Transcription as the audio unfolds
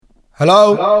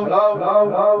Hello?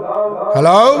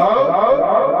 Hello?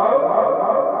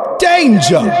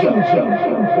 Danger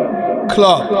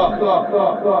Club.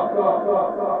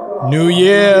 New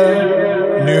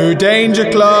year, new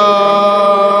Danger Club.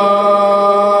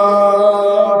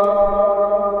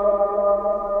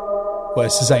 Well,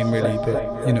 it's the same really,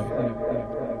 but, you know.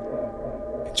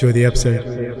 Enjoy the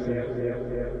episode.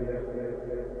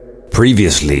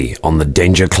 Previously on the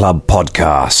Danger Club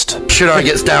podcast. Shirai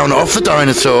gets down off the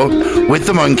dinosaur with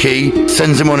the monkey,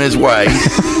 sends him on his way.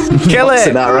 Kill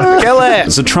it! Kill it!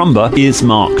 Zatrumba is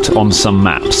marked on some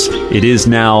maps. It is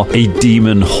now a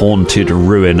demon-haunted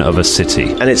ruin of a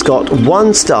city. And it's got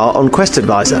 1 star on Quest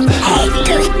Advisor.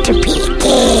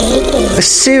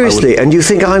 Seriously, and you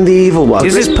think I'm the evil one?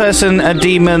 Is this person a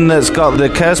demon that's got the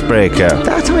curse breaker?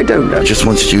 That I don't know. I just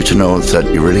wanted you to know that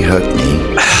you really hurt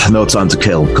me. No time to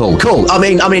kill. Cool. I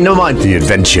mean, never mind. The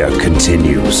adventure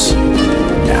continues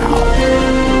now.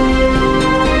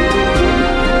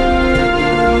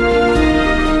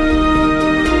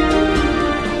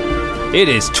 It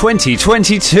is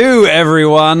 2022,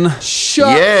 everyone.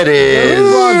 Yeah, it is.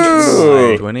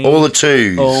 All the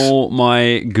twos. Oh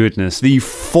my goodness. The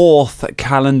 4th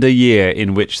calendar year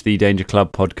in which the Danger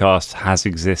Club podcast has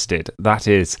existed. That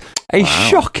is a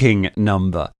shocking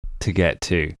number to get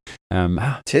to.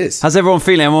 It is. How's everyone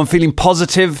feeling? Everyone feeling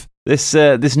positive this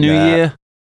new year?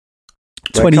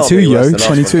 22, yo,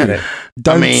 22.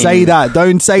 Don't say that.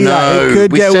 Don't say that. It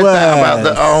could get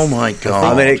worse. Oh my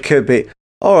god. I mean, it could be.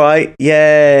 All right,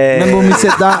 yeah. Remember when we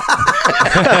said that?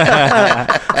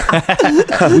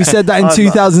 We said that in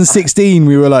 2016.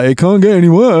 We were like, it can't get any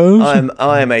worse.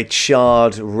 I am a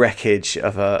charred wreckage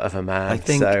of a man. I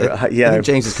think, I think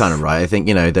James is kind of right. I think,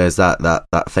 there's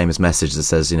that famous message that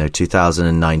says,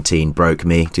 2019 broke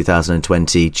me,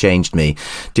 2020 changed me,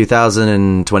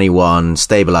 2021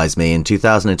 stabilized me, and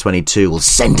 2022 will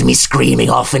send me screaming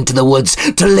off into the woods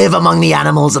to live among the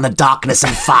animals and the darkness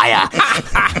and fire.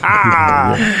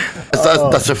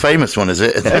 That's a famous one, is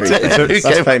it?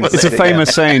 It's a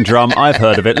famous saying, Drum. I've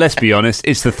heard of it. Let's be honest.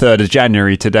 It's the 3rd of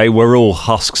January today. We're all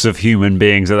husks of human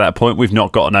beings at that point. We've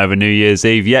not gotten over New Year's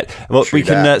Eve yet. But we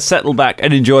can settle back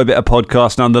and enjoy a bit of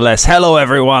podcast nonetheless. Hello,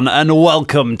 everyone, and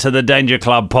welcome to the Danger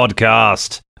Club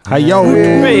podcast. Hey, yo.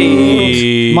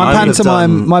 Hey.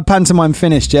 My pantomime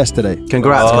finished yesterday.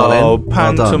 Congrats, Colin. Oh,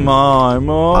 pantomime.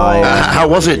 How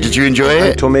was it? Did you enjoy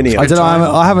it? I don't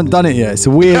know. I haven't done it yet. It's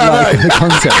a weird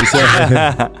concept. So.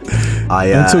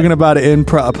 I'm talking about it in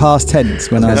past tense.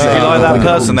 When I was like that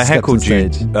person that heckled you.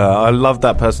 I love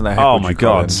that person that heckled you. Oh my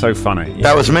god, so funny.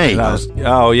 That was me. That was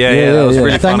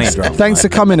really funny. Thanks for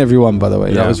coming, everyone, by the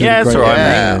way. That was really great. It's all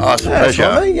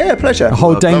right, Pleasure. The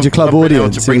whole Danger Club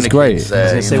audience. It was great.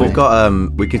 So we've got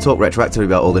we could talk retroactively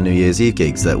about all the New Year's Eve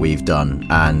gigs that we've done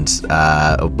and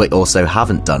but also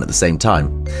haven't done at the same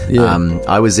time.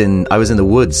 I was in the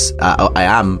woods. I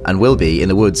am and will be in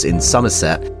the woods in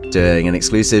Somerset doing an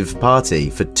exclusive party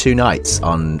for 2 nights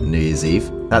on New Year's Eve.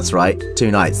 That's right,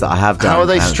 2 nights that I have done. How are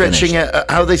they stretching it?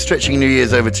 How are they stretching New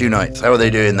Year's over 2 nights? How are they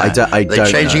doing that? Are they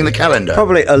changing the calendar?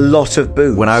 Probably a lot of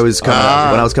booze. When I was coming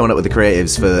up with the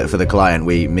creatives for the client,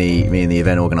 me and the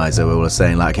event organizer were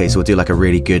saying like, okay, so we'll do like a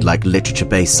really good like literature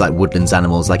based like woodlands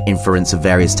animals, like inference of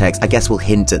various texts. I guess we'll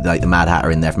hint at like the Mad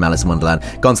Hatter in there from Alice in Wonderland.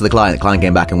 Gone to the client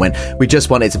came back and went, we just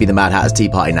want it to be the Mad Hatter's Tea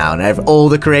Party now, and all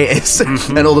the creatives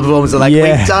and all the performers are like,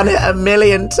 we've done it a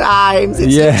million times.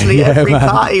 It's literally every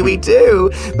party we do,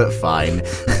 but fine.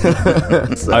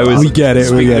 We get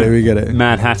it.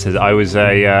 Mad Hatters. I was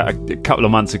a couple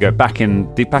of months ago, back at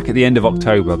the end of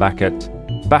October, back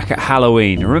at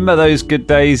Halloween. Remember those good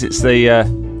days? It's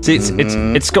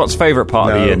it's Scott's favourite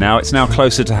part of the year now. It's now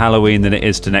closer to Halloween than it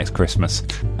is to next Christmas.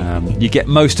 You get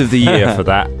most of the year for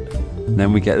that, and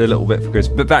then we get a little bit for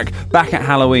Christmas. But back at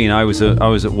Halloween, I was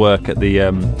at work at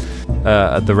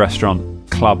the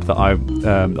restaurant club that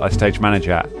I stage manage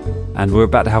at. And we're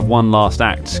about to have one last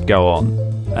act go on,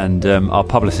 and our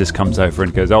publicist comes over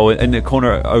and goes, "Oh, in the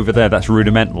corner over there, that's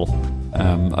Rudimental.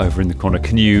 Over in the corner,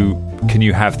 can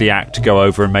you have the act go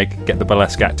over and get the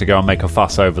burlesque act to go and make a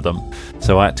fuss over them?"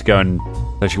 So I had to go and.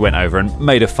 So she went over and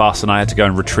made a fuss, and I had to go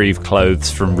and retrieve clothes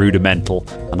from Rudimental.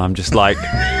 And I'm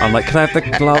like, can I have the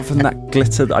glove and that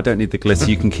glitter? I don't need the glitter.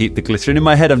 You can keep the glitter. And in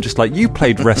my head, I'm just like, you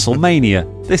played WrestleMania.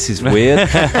 This is weird.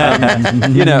 And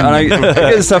I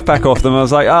get the stuff back off them. I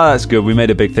was like, that's good. We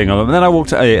made a big thing of them. And then I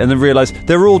walked out and then realised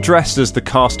they're all dressed as the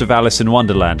cast of Alice in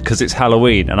Wonderland because it's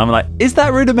Halloween. And I'm like, is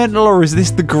that Rudimental or is this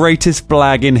the greatest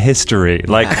blag in history?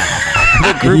 Like,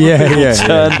 the group of people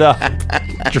turned up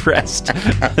dressed. Do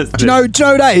you know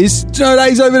that is? Do you know that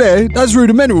is over there? That's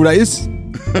Rudimental, that is.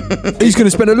 He's going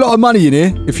to spend a lot of money in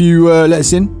here if you let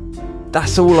us in.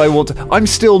 That's all I want to... I'm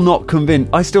still not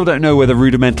convinced. I still don't know whether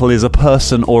Rudimental is a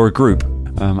person or a group.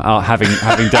 Having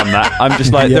done that, I'm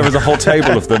just like, there was a whole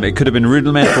table of them. It could have been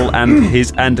Rudimental and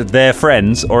their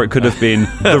friends, or it could have been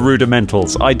the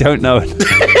Rudimentals. I don't know.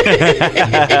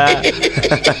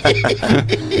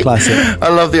 Classic. I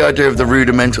love the idea of the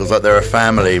Rudimentals, like they're a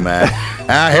family, man.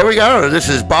 Here we go. This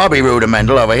is Barbie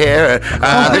Rudimental over here.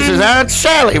 This is Aunt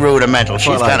Sally Rudimental.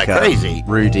 She's kind of crazy.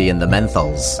 Rudy and the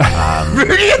Menthols.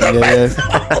 Rudy and the Menthols.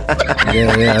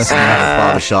 Yeah.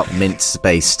 Barbershop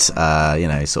mint-based,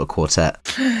 sort of quartet.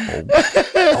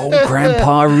 Oh,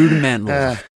 Grandpa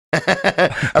Rudimental.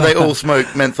 And they all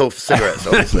smoke menthol cigarettes,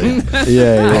 obviously.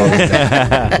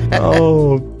 Yeah.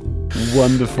 Oh,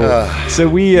 wonderful. So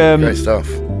great stuff.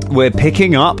 We're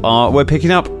picking up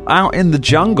out in the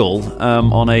jungle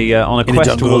on a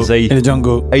quest towards a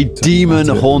demon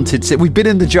haunted city. We've been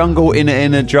in the jungle in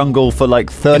a jungle for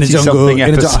like 30 something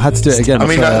episodes. I had to do it again. I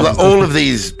mean, all of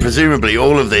these, presumably,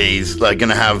 like going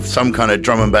to have some kind of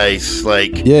drum and bass,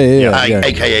 like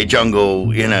AKA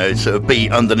jungle, sort of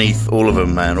beat underneath all of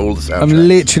them, man. All the soundtracks. I'm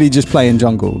literally just playing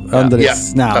jungle under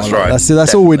this now. That's right.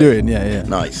 That's all we're doing. Yeah.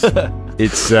 Nice.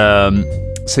 It's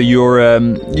so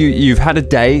you've had a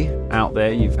day out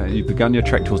there. You've begun your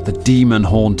trek towards the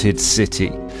demon-haunted city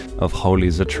of Holy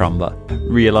Zatrumba.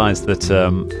 Realised that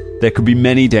there could be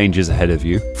many dangers ahead of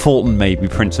you. Fulton may be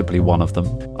principally one of them,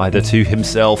 either to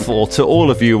himself or to all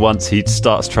of you once he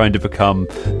starts trying to become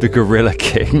the Gorilla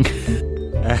King.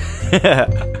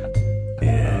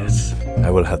 Yes,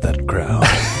 I will have that crown.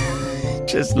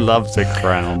 Just loves a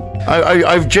crown.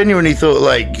 I've genuinely thought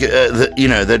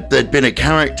that there'd been a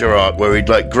character arc where he'd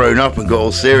like grown up and got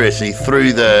all serious, and he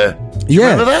threw the.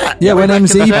 Remember that? Yeah, when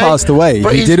MZ passed away,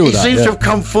 he did all that. He seems to have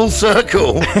come full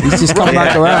circle. He's just come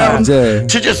back around to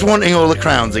just wanting all the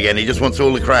crowns again. He just wants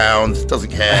all the crowns,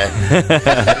 doesn't care.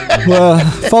 Well,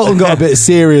 Fulton got a bit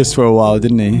serious for a while,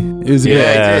 didn't he? It was he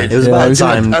did. It was about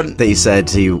time that he said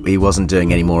he wasn't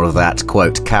doing any more of that,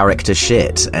 quote, character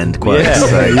shit, end quote. Yeah. So,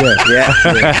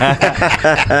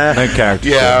 No character.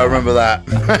 Yeah, I remember that.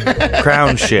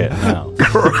 Crown shit. No.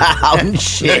 Crown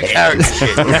shit. Character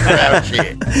shit. Crown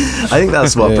shit. I think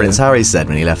that's what Prince Harry said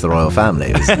when he left the royal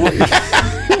family. I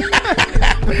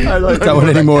don't want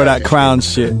any more of that crown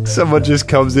shit. Someone just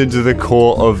comes into the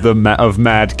court of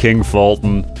Mad King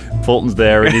Fulton. Fulton's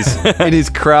there in his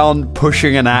crown,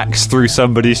 pushing an axe through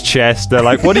somebody's chest. They're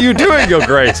like, "What are you doing, Your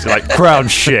Grace?" They're like, "Crown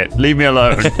shit. Leave me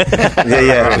alone."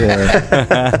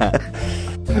 Yeah.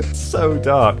 So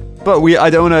dark. But I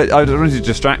don't want to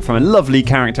distract from a lovely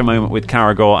character moment with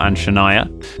Karagor and Shania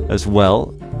as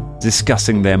well,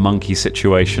 discussing their monkey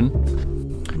situation.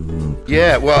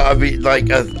 Yeah, well, I mean, like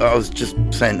I was just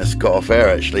saying to Scott off air,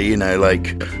 actually, I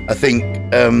think,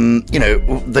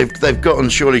 they've gotten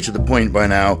surely to the point by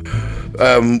now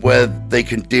where they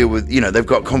can deal with, they've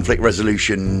got conflict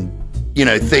resolution,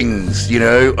 things,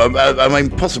 I mean,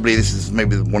 possibly this is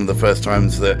maybe one of the first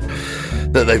times that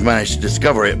they've managed to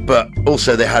discover it, but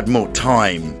also they had more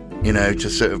time, to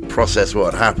sort of process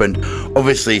what had happened.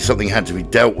 Obviously, something had to be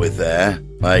dealt with there,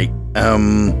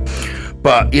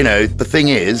 but the thing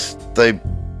is, they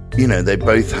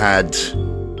both had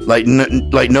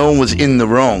no one was in the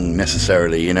wrong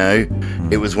necessarily.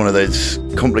 It was one of those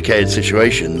complicated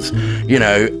situations,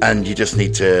 and you just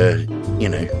need to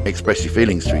express your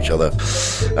feelings to each other.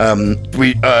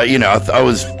 I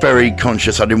was very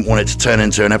conscious. I didn't want it to turn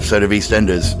into an episode of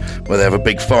EastEnders where they have a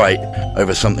big fight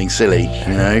over something silly.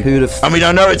 I mean,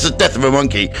 I know it's the death of a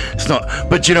monkey. It's not,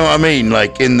 but you know what I mean.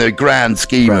 Like in the grand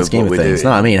scheme of what we're doing.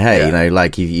 No, I mean, hey,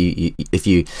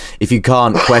 if you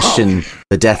can't question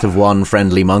the death of one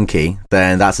friendly monkey,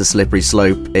 then that's a slippery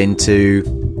slope into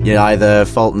either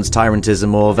Fulton's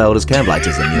tyrantism or Velda's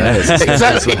Cairnblightism.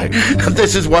 Exactly.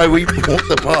 This is why we walk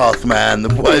the path, man. The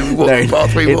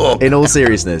path we walk. In all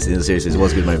seriousness, it was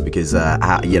a good moment because the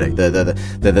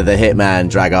hitman,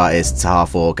 drag artist,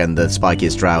 half-orc, and the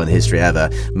spikiest drow in the history ever,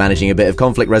 managing a bit of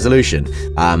conflict resolution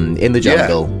in the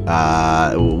jungle,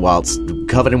 whilst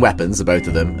covered in weapons, the both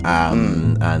of them,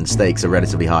 and stakes are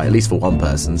relatively high, at least for one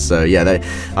person. So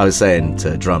I was saying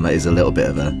to Drum, that is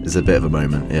a bit of a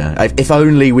moment. Yeah, if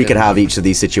only we could have each of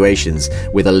these situations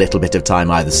with a little bit of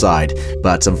time either side.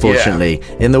 But unfortunately,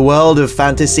 in the world of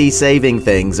fantasy saving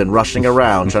things and rushing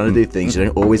around trying to do things, you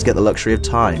don't always get the luxury of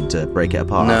time to break it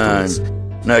apart afterwards.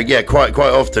 Quite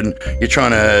often you're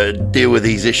trying to deal with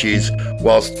these issues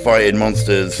whilst fighting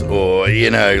monsters, or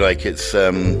it's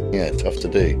tough to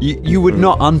do. You would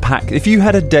not unpack if you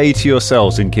had a day to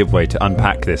yourselves in Kibwe to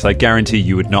unpack this. I guarantee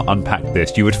you would not unpack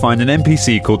this. You would find an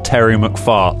NPC called Terry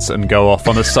McFarts and go off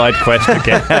on a side quest to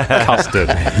get custard.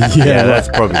 Yeah, that's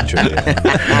probably true.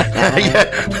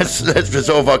 Let's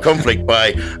resolve our conflict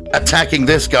by attacking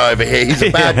this guy over here. He's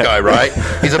a bad guy, right?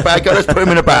 He's a bad guy. Let's put him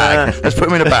in a bag.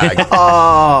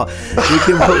 Oh, we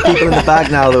can put people in the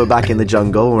bag now that we're back in the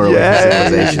jungle. We're away from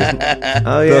civilization.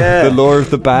 Oh yeah, the law of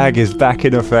the bag is back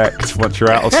in effect once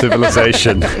you're out of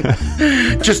civilization.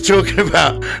 Just talking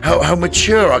about how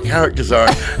mature our characters are,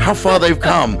 and how far they've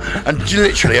come, and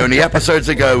literally only episodes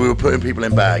ago we were putting people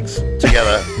in bags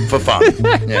together for fun.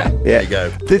 There you go.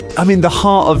 The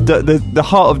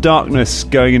heart of darkness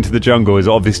going into the jungle is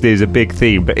a big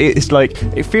theme, but it's like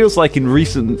it feels like in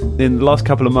the last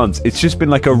couple of months it's just been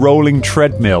like a rolling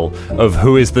treadmill of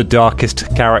who is the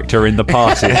darkest character in the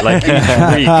party. Like each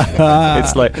week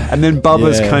it's like, and then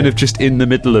Bubba's kind of just in the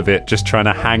middle of it, just trying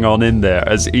to hang on in there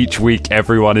as each week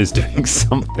everyone is doing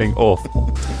something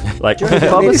awful. Like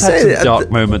Bubba's had some dark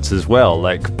moments as well.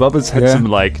 Like Bubba's had some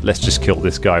like let's just kill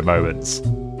this guy moments.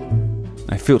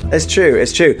 I feel it's true,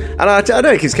 and I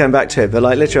know he keeps coming back to it, but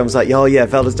like literally, I was like, oh yeah,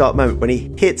 Velda's dark moment when he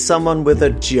hits someone with a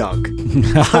jug.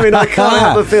 I mean, I can't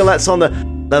help but feel that's on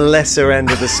the lesser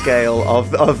end of the scale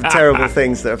of terrible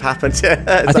things that have happened.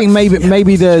 I think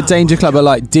maybe the Danger Club are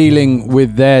like dealing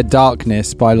with their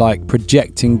darkness by like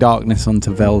projecting darkness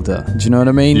onto Velda. Do you know what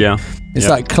I mean? Yeah. It's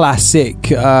like classic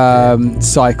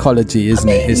psychology, isn't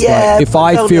it? It's like, if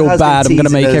I feel bad, I'm going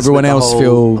to make everyone else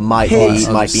feel... Might be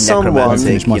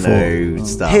necromantic,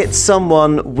 stuff. Hit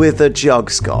someone with a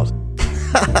jug, Scott.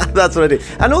 That's what I do.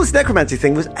 And all this necromancy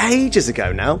thing was ages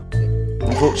ago now,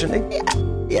 unfortunately.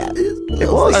 Yeah, it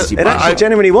was. It actually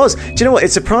genuinely was. Do you know what?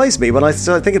 It surprised me when I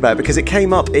started thinking about it, because it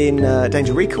came up in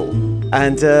Danger Recall,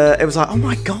 and it was like, oh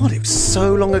my god, it was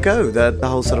so long ago. The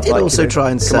whole sort of like. Also,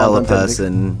 try and sell a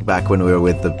person back when we were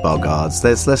with the Boggards.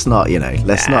 Let's not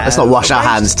wash our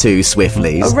hands too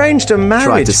swiftly. Arranged a marriage.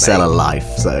 Tried to sell a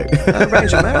life. So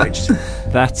arranged a marriage.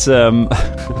 That's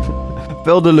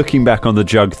Velda looking back on the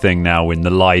jug thing now in the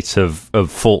light of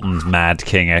Fulton's Mad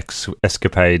King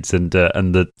escapades and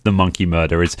the monkey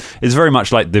murder is very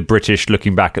much like the British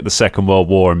looking back at the Second World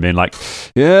War and being like,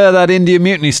 yeah, that India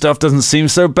mutiny stuff doesn't seem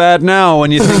so bad now when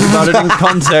you think about it in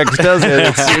context, does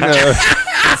it?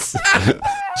 It's,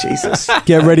 Jesus.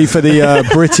 Get ready for the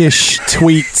British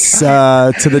tweets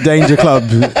to the Danger Club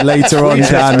later on,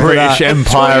 Dan. British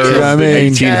Empire of the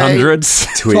 1800s.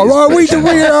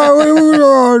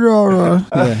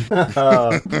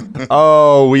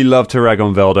 Oh, we love to rag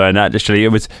on Velda, and actually, it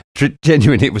was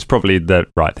genuinely, it was probably the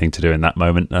right thing to do in that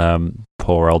moment.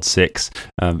 Poor old Six,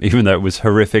 even though it was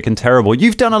horrific and terrible.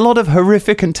 You've done a lot of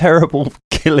horrific and terrible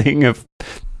killing of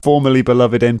formerly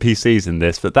beloved NPCs in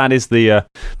this, but that's the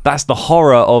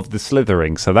horror of the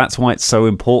Slithering, so that's why it's so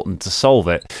important to solve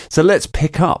it. So let's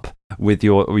pick up with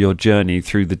your journey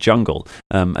through the jungle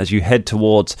as you head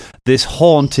towards this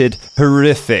haunted,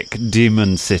 horrific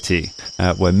demon city,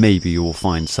 where maybe you will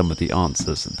find some of the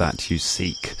answers that you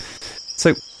seek.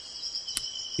 So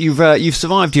you've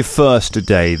survived your first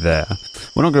day there.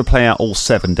 We're not going to play out all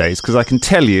 7 days, because I can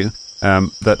tell you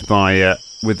that by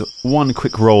with one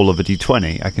quick roll of a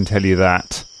d20, I can tell you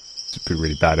that it'd be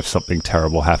really bad if something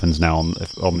terrible happens now on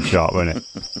the chart, won't it?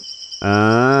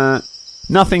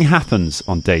 Nothing happens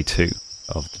on day 2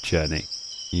 of the journey.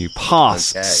 You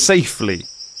pass safely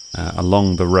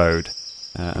along the road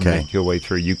and make your way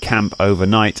through. You camp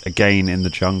overnight again in the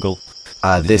jungle.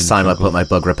 This time I put my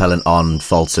bug repellent on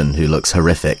Fulton, who looks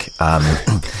horrific.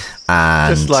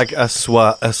 And just like a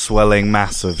swelling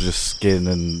mass of just skin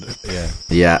and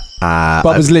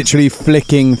Bubba's literally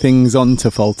flicking things onto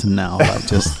Fulton now, like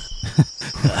just.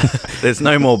 There's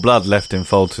no more blood left in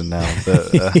Fulton now.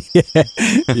 But,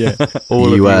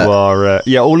 all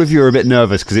of you are a bit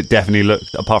nervous because it definitely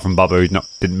looked, apart from Bubba who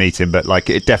didn't meet him, but like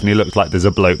it definitely looked like there's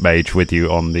a bloat mage with you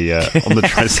on the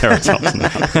Triceratops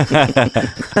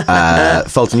now.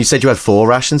 Fulton, you said you had 4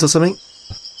 rations or something?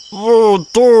 Oh,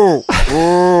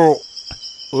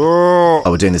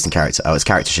 we're doing this in character. Oh, it's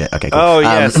character shit. Okay, cool. Oh,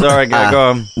 yeah, sorry, go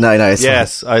on. No, it's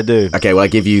yes, fine. I do. Okay, well, I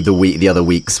give you the other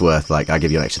week's worth. Like, I give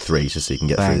you an extra 3 just so you can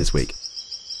get through this week.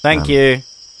 Thank you.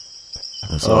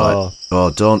 That's all right. Oh,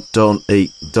 don't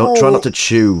eat. Don't try not to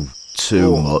chew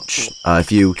too much.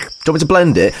 If you do you want me to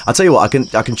blend it, I'll tell you what.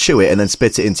 I can chew it and then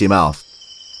spit it into your mouth.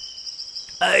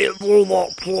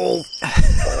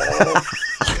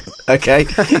 Okay,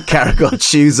 Caragor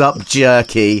chews up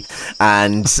jerky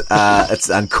and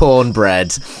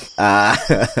cornbread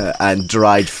and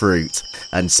dried fruit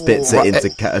and spits it into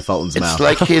Fulton's mouth. It's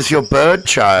like he's your bird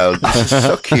child. This is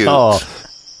so cute. Oh,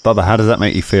 Bubba, how does that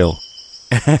make you feel?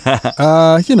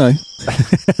 You know.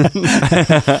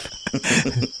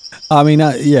 I mean,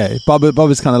 yeah,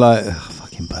 Bubba's kind of like,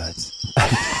 fucking birds.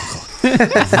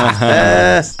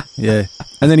 Yeah.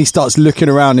 And then he starts looking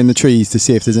around in the trees to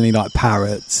see if there's any like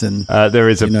parrots and there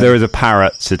is a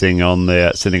parrot sitting on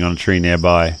a tree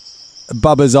nearby.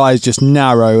 Bubba's eyes just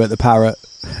narrow at the parrot.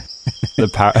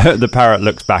 The parrot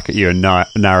looks back at you and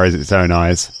narrows its own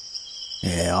eyes.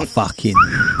 Yeah, I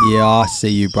see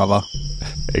you, brother.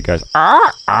 It goes,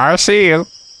 I see you.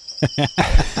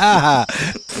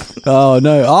 Oh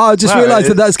no! I just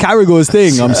realised that's Caragor's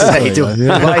thing. I'm sorry. Do I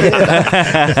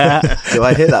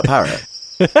hear that parrot?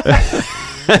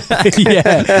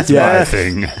 Yeah, My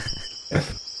thing.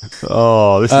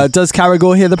 Oh, does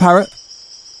Caragor hear the parrot?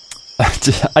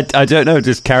 I don't know.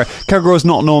 Does Caragor's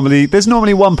not normally? There's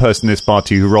normally one person in this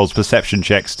party who rolls perception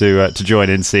checks to join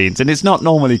in scenes, and it's not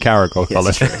normally Caragor.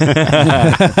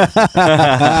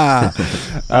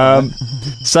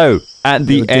 So at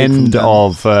the end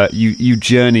of you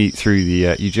journey through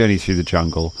the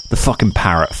jungle. The fucking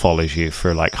parrot follows you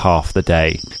for like half the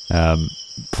day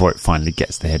before it finally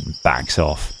gets the head and backs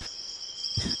off.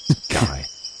 Guy,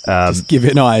 just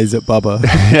giving eyes at Bubba.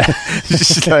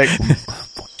 Just like.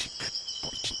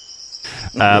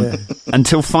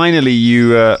 Until finally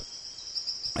you, at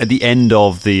the end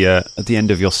of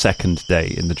your second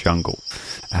day in the jungle,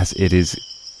 as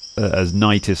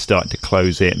night is starting to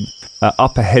close in,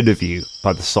 up ahead of you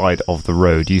by the side of the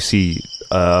road, you see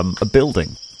a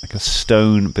building, like a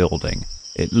stone building.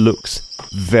 It looks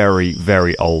very,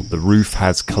 very old. The roof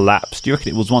has collapsed. You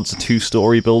reckon it was once a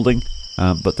 2-story building?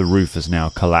 But the roof has now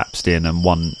collapsed in, and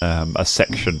a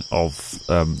section of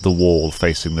the wall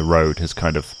facing the road has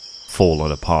kind of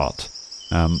fallen apart.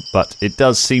 But it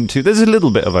does seem to... There's a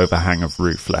little bit of overhang of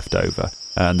roof left over,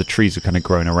 and the trees have kind of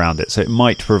grown around it, so it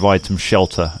might provide some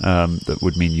shelter that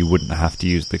would mean you wouldn't have to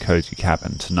use the cozy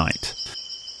cabin tonight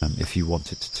if you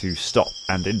wanted to stop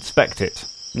and inspect it.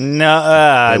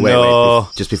 No,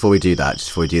 wait. Just before we do that,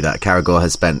 Caragor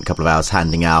has spent a couple of hours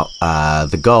handing out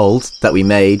the gold that we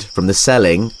made from the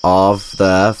selling of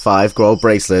the 5 gold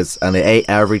bracelets and the 8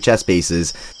 ivory chess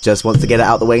pieces. Just wants to get it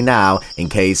out the way now, in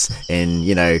case in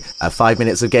 5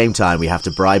 minutes of game time we have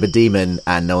to bribe a demon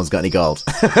and no one's got any gold.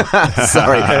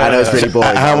 Sorry, I know it's really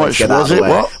boring. How much was it?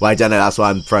 What? Well, I don't know. That's why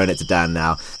I'm throwing it to Dan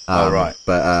now. Right.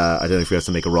 But I don't know if we have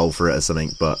to make a roll for it or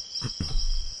something. But.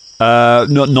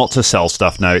 Not to sell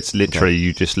stuff. No, it's literally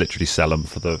you just literally sell them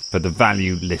for the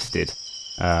value listed.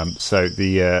 So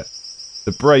the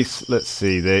brace. Let's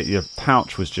see. Your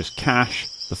pouch was just cash.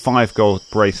 The 5 gold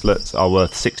bracelets are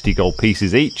worth 60 gold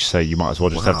pieces each. So you might as well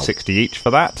just have 60 each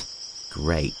for that.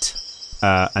 Great.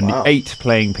 And the 8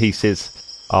 playing pieces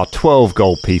are 12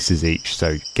 gold pieces each.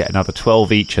 So get another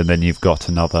 12 each, and then you've got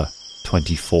another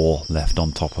 24 left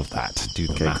on top of that. Do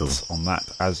the maths on that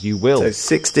as you will. So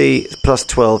 60 plus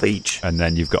 12 each. And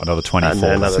then you've got another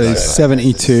 24. So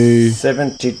 72.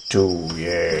 72,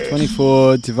 yeah.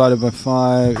 24 divided by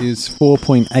 5 is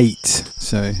 4.8.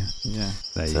 So, yeah.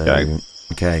 There you go.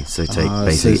 Okay, so take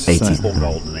basically 80. 4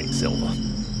 gold and 8 silver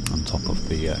on top of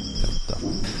the stuff.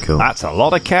 Cool. That's a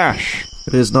lot of cash.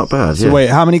 It is not bad, So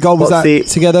wait, how many gold was that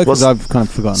together? Because I've kind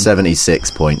of forgotten. 76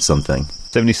 point something.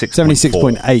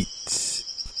 76.8.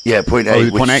 Yeah,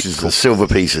 0.8, which 0.8, is the silver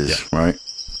pieces, right?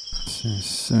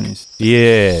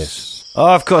 Yes. Oh,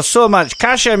 I've got so much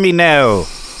cash on me now.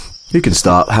 You can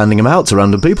start handing them out to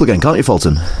random people again, can't you,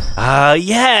 Fulton?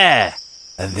 Yeah.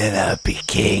 And then I'll be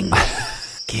king.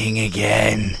 King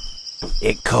again.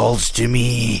 It calls to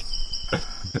me.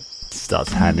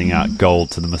 Starts handing out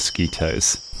gold to the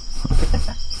mosquitoes.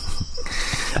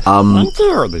 They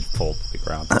fall to the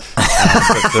ground.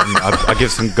 I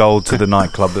give some gold to the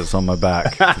nightclub that's on my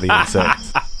back for the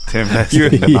insects. To invest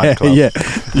in the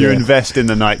nightclub. You invest in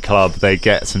the nightclub, they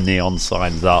get some neon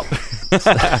signs up.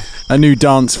 A new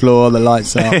dance floor, the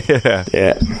lights up.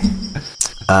 Yeah.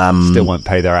 Still won't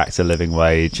pay their actor living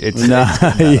wage.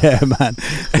 Yeah, man.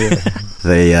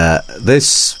 Yeah.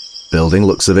 This building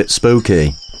looks a bit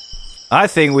spooky. I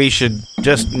think we should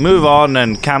just move on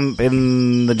and camp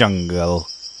in the jungle.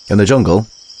 In the jungle?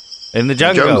 In the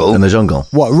jungle. In the jungle.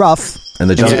 What, rough? In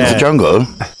the jungle. It's a jungle.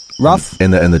 Rough?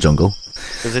 In the jungle.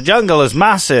 Because the jungle is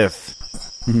massive.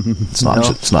 It's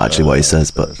not actually what he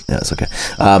says, but yeah, it's okay.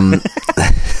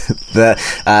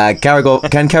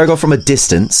 Caragor from a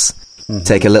distance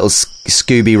take a little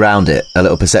Scooby round it, a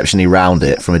little perception-y round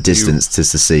it from a distance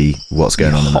just to see what's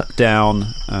going on in hop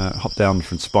down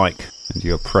from Spike, and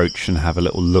you approach and have a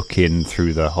little look in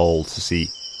through the hole to see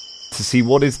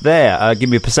what is there. Give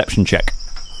me a perception check.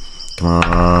 Come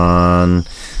on.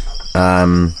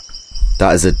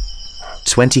 That is a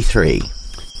 23.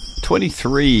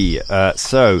 23.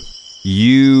 So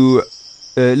you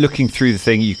looking through the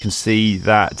thing, you can see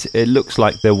that it looks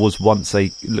like there was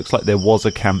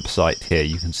a campsite here.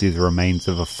 You can see the remains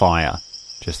of a fire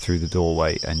just through the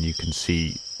doorway, and you can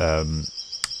see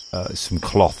some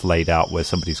cloth laid out where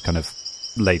somebody's kind of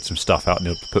laid some stuff out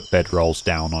and put bedrolls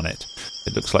down on it.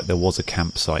 It looks like there was a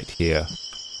campsite here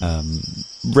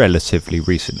relatively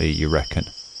recently, you reckon.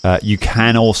 You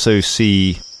can also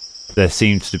see there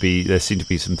seem to be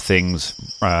some things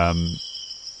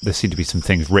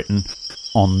written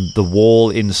on the wall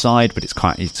inside, but it's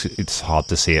hard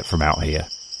to see it from out here.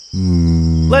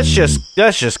 Let's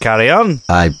just carry on.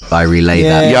 I relay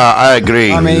that. Yeah, I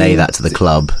agree. Relay that to the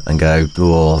club and go,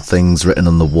 oh, things written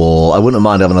on the wall. I wouldn't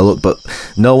mind having a look, but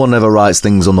no one ever writes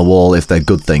things on the wall if they're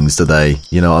good things, do they?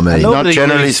 You know what I mean? Not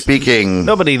generally speaking.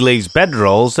 Nobody leaves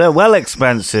bedrolls. They're well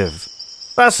expensive.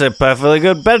 That's a perfectly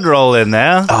good bedroll in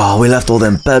there. Oh, we left all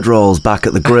them bedrolls back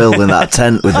at the grill in that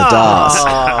tent with the darts.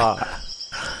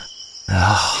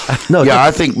 No, yeah,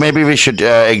 I think maybe we should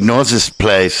ignore this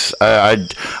place. I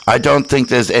don't think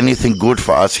there's anything good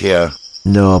for us here.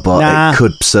 No, but it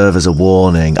could serve as a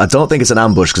warning. I don't think it's an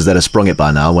ambush because they'd have sprung it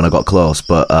by now when I got close,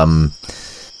 but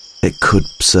it could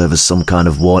serve as some kind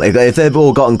of warning. If they've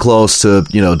all gotten close to,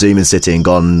 Demon City and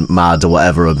gone mad or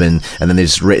whatever, and then they've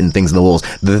just written things on the walls.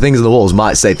 The things on the walls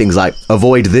might say things like,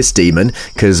 avoid this demon,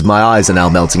 because my eyes are now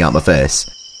melting out my face.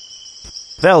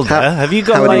 Velda, have you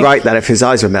got how would he write that if his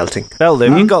eyes were melting? Velda,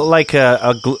 have you got like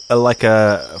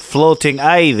a floating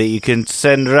eye that you can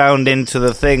send round into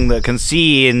the thing that can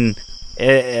see in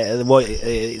what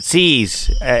it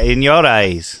sees in your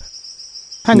eyes?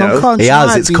 Hang on, can't he you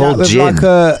has. It's called gin.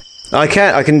 I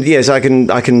can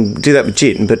do that with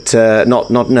gin, but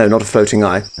not a floating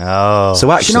eye. Oh,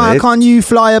 so actually, can't you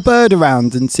fly a bird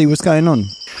around and see what's going on?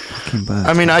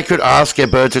 I mean, I could ask a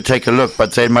bird to take a look,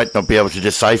 but they might not be able to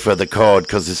decipher the code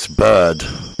because it's a bird.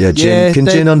 Yeah, Jin. Can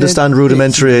Jin understand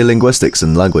rudimentary linguistics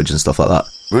and language and stuff like that?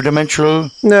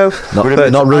 Rudimental? No, not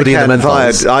Rudy in the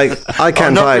mentals. I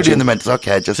can not via Rudy Jin. in the mentals.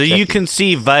 Okay, just so checking. you can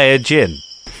see via Jin.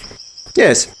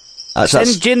 Yes,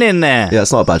 send Jin in there. Yeah,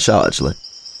 it's not a bad shout actually.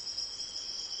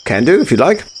 Can do if you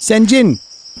like. Send Jin.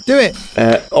 Do it.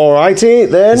 Alrighty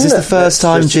then. Is this the first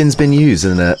time Jin's been used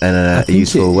in a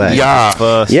useful way?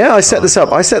 Yeah. Yeah, I set this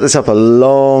up. I set this up a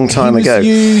long time ago.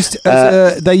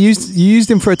 They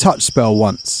used him for a touch spell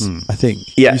once, I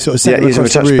think. Yeah, you sort of sent him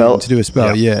across the room to do a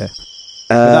spell. Yeah.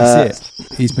 But that's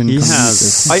it. He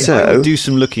has. I would do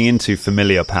some looking into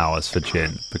familiar powers for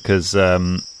Jin because,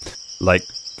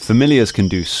 familiars can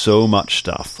do so much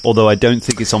stuff. Although I don't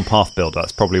think it's on Path Builder.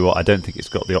 That's probably what I don't think it's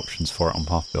got the options for it on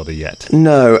Path Builder yet.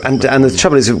 No, and the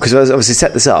trouble is because I obviously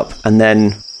set this up and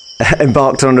then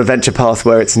embarked on an adventure path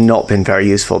where it's not been very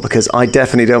useful because I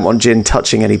definitely don't want Jin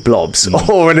touching any blobs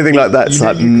or anything like that.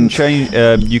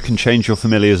 You can change your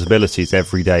familiar's abilities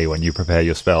every day when you prepare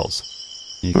your spells.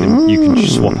 You can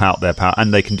swap out their power,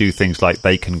 and they can do things like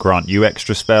they can grant you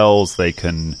extra spells. They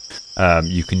can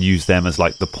you can use them as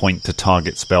like the point to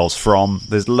target spells from.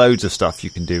 There's loads of stuff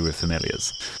you can do with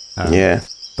familiars.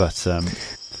 But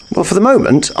well, for the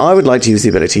moment, I would like to use the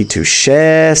ability to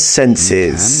share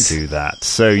senses. You can do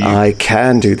that. I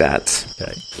can do that.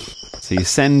 Okay. So you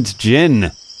send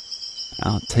Jin.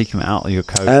 I'll take him out of your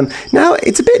code. Now,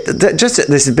 it's a bit... this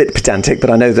is a bit pedantic, but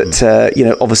I know that,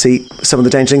 obviously some of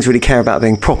the Dangerlings really care about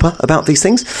being proper about these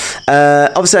things.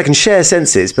 Obviously, I can share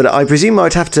senses, but I presume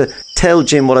I'd have to tell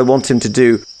Jim what I want him to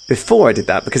do before I did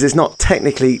that, because it's not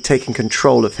technically taking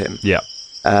control of him. Yeah.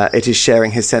 It is sharing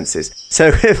his senses. So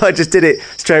if I just did it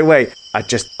straight away, I'd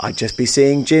just be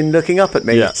seeing Jin looking up at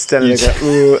me, standing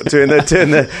there, doing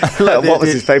the what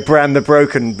was his face, Bran the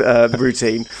Broken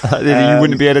routine. You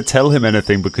wouldn't be able to tell him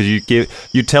anything because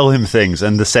you tell him things,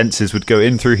 and the senses would go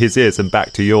in through his ears and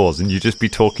back to yours, and you'd just be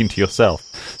talking to yourself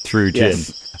through Jin.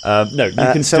 Yes. No, you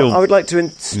can still. So I would like to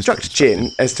instruct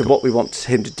Jin as to what we want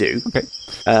him to do. Okay.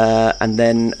 And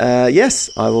then yes,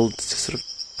 I will sort of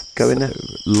go in there.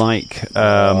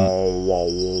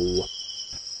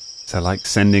 Like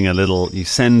sending you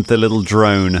send the little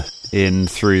drone in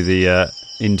through the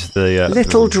into the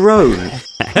little drone.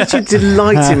 Such a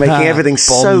delight in making everything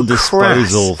so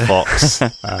disposal fox.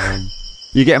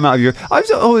 You get him out of your.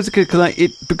 It's always good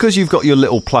because you've got your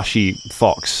little plushy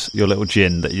fox, your little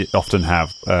Jin that you often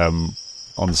have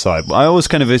on on the side. I always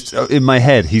kind of, in my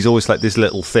head, he's always like this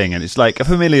little thing, and it's like,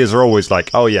 familiars are always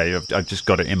like, oh yeah, I've just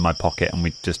got it in my pocket, and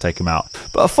we just take him out.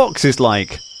 But a fox is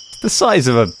like the size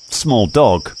of a small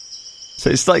dog. So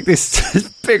it's like this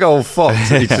big old fox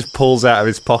that he just pulls out of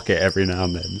his pocket every now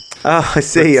and then. Oh, I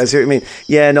see what you mean.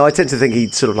 Yeah, no, I tend to think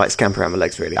he'd sort of like scamper around my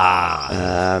legs, really.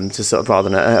 Just sort of rather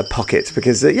than a pocket,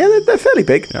 because, they're fairly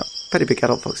big. Yeah. Fairly big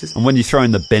adult foxes. And when you throw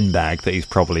in the bin bag that he's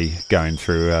probably going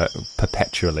through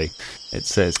perpetually, it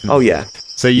says... Oh, yeah.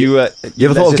 So you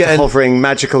ever thought of getting a hovering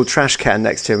magical trash can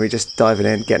next to him, we just diving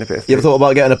in, getting a bit of food. You ever thought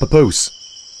about getting a papoose?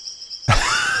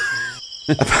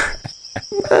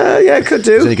 Yeah, could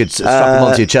do. So you could strap him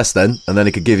onto your chest then, and then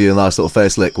he could give you a nice little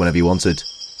face lick whenever you wanted.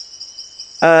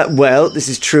 Well, this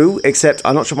is true, except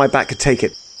I'm not sure my back could take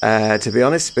it, to be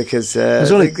honest, because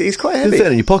he's quite heavy. He's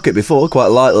fit in your pocket before, quite a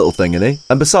light little thing, isn't he?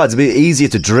 And besides, it'd be easier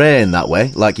to drain that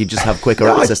way. Like, you just have quicker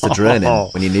access to draining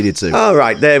when you needed to. Oh,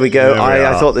 right, there we go.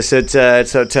 I thought this had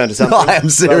sort of turned to something. I am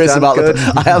serious about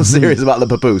the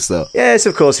papoose, though. Yes,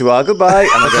 of course you are. Goodbye.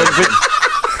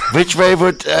 Which way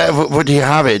would he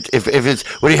have it? If it's,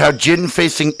 would he have Jin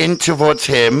facing in towards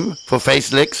him for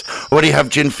face licks, or would he have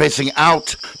Jin facing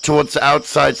out towards the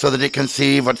outside so that it can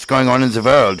see what's going on in the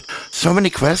world? So many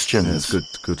questions. Yeah,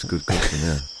 good question.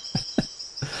 Yeah.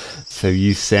 So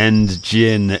you send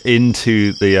Jin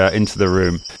into the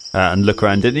room and look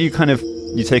around, and you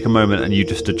take a moment and you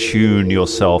just attune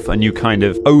yourself, and you kind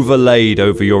of overlaid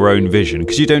over your own vision,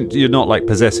 because you're not like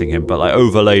possessing him, but like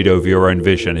overlaid over your own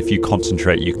vision. If you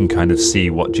concentrate, you can kind of see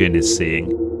what Jin is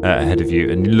seeing ahead of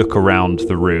you, and you look around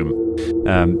the room.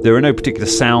 There are no particular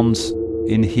sounds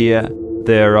in here.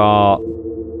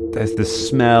 There's the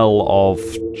smell of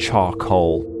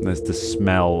charcoal. There's the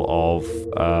smell of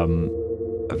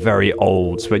very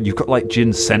old, but you've got like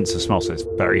Jin's sense of smell, so it's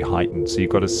very heightened. So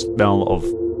you've got a smell of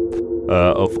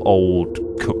old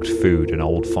cooked food and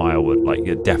old firewood. Like,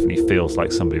 it definitely feels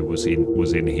like somebody was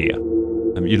in here.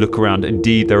 You look around.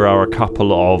 Indeed, there are a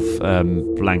couple of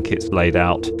blankets laid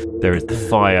out. There is the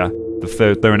fire.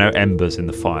 There are no embers in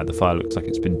the fire. The fire looks like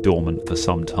it's been dormant for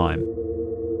some time.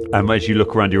 As you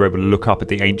look around, you're able to look up at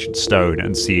the ancient stone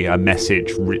and see a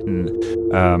message written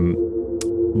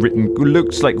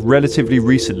looks like relatively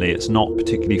recently. It's not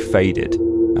particularly faded.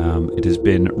 It has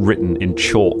been written in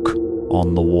chalk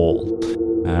on the wall.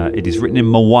 It is written in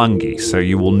Mwangi, so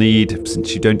you will need,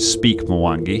 since you don't speak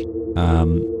Mwangi,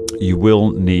 you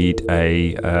will need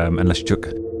unless you took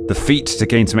the feat to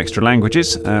gain some extra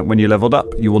languages when you leveled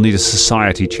up, you will need a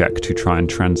society check to try and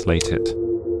translate it.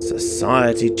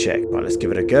 Society check. Right, let's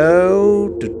give it a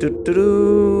go.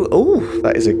 Oh,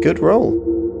 that is a good roll.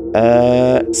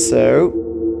 So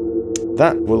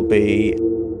that will be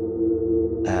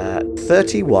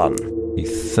 31.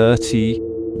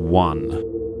 31.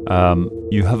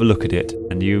 You have a look at it,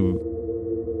 and you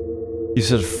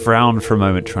sort of frown for a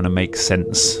moment, trying to make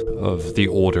sense of the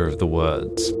order of the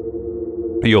words.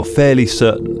 But you're fairly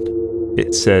certain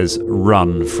it says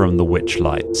 "run from the witch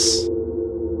lights."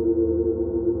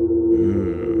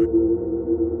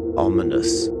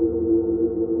 Ominous.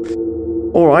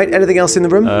 All right, anything else in the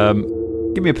room?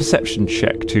 Give me a perception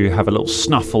check to have a little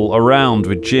snuffle around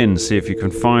with Jin, see if you can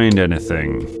find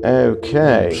anything.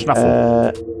 Okay.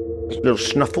 Snuffle. Little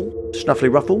snuffle. Snuffly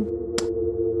ruffle.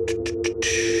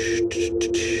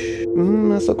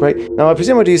 That's not great. Now, I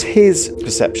presume I'd use his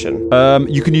perception.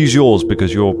 You can use yours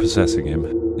because you're possessing him.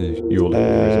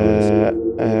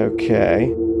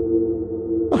 Okay.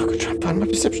 Oh, I've got to try and find my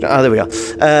perception. There we are.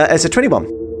 It's a 21.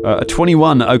 A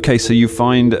 21. Okay, so you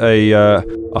find a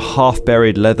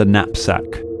half-buried leather knapsack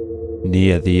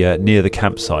near the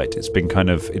campsite.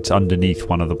 It's underneath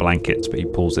one of the blankets, but he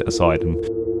pulls it aside and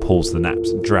pulls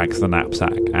drags the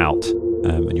knapsack out,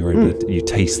 and you're able to, you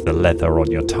taste the leather on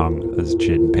your tongue as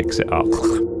Jin picks it up.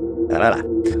 In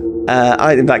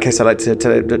that case, I'd like to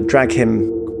drag him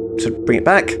to bring it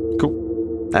back. Cool.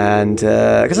 And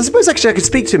because I suppose actually I could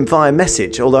speak to him via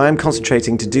message, although I'm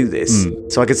concentrating to do this,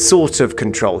 so I could sort of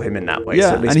control him in that way. Yeah,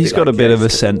 so at least and he's got a bit of a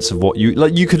sense of what you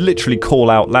like. You could literally call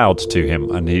out loud to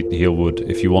him, and he would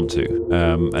if you want to,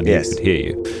 and he would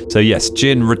hear you. So yes,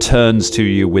 Jin returns to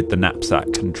you with the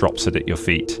knapsack and drops it at your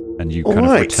feet, and you kind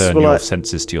of return your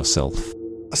senses to yourself.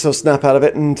 So I'll snap out of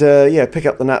it and pick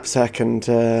up the knapsack and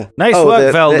nice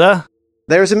work, Velda.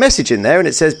 There is a message in there, and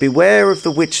it says, "Beware of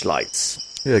the witch lights."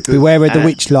 Yeah, good. Beware of the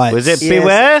witch lights. Was it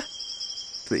beware?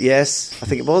 Yes, I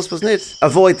think it was, wasn't it?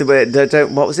 Avoid the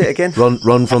don't. What was it again?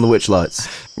 Run from the witch lights.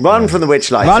 Run from the witch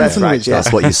lights. Run from the witch lights.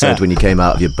 That's what you said when you came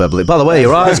out of your bubbly. By the way,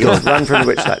 your eyes go. Run from the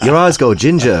witch lights. Your eyes go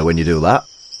ginger when you do that.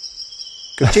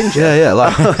 Go ginger. Yeah,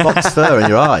 like fox fur in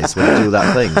your eyes when you do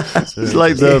that thing. It's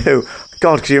like the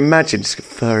God, could you imagine? Just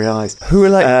furry eyes. Who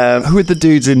are the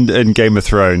dudes in Game of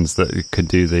Thrones that can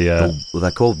do the?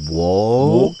 They're called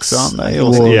wargs, aren't they?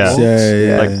 Wargs,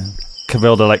 yeah. Like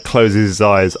Cavilda closes his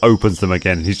eyes, opens them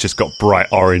again, and he's just got bright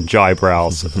orange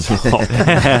eyebrows at the top.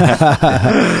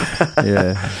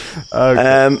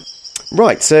 Yeah.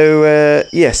 Right. So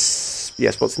yes.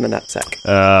 What's in the knapsack?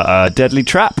 A deadly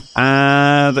trap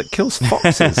that kills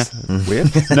foxes. Weird.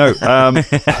 No.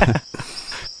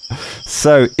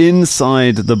 So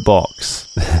inside the box,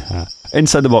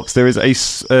 there is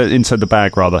inside the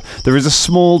bag rather. There is a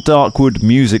small dark wood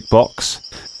music box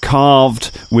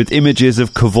carved with images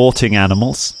of cavorting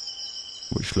animals,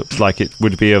 which looks like it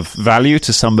would be of value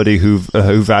to somebody who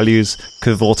values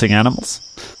cavorting animals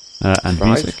and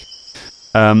music.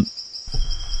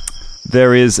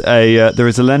 There is a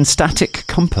lenstatic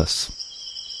compass.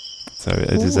 So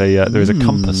there is a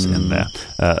compass in there.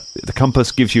 The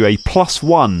compass gives you a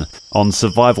 +1 on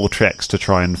survival checks to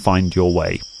try and find your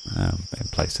way in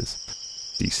places.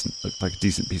 Looks like a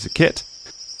decent piece of kit.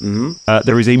 Mm-hmm.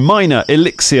 There is a minor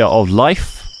elixir of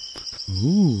life,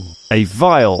 a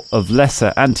vial of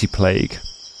lesser anti-plague,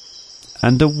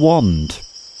 and a wand.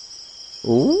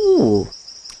 Ooh,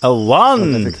 a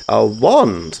wand! A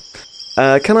wand.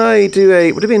 Can I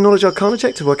do would it be a knowledge arcana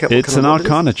check to work out what it's kind an of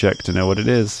arcana check to know what it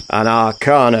is. An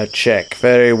arcana check.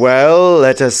 Very well.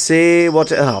 Let us see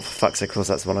what... Oh, for fuck's sake, of course,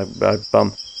 that's the one I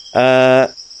bum.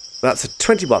 That's a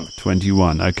 21.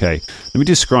 21, okay. Let me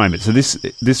describe it. So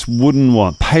this wooden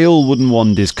wand, pale wooden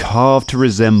wand, is carved to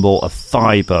resemble a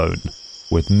thigh bone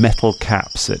with metal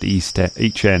caps at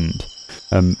each end.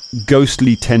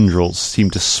 Ghostly tendrils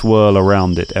seem to swirl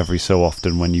around it every so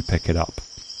often when you pick it up.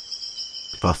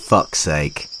 For fuck's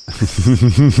sake.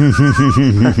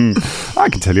 I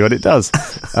can tell you what it does.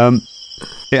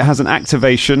 It has an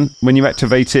activation. When you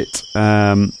activate it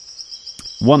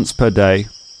once per day,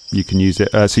 you can use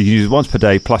it. So you can use it once per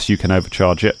day, plus you can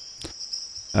overcharge it.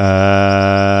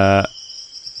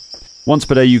 Once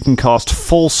per day, you can cast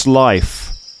False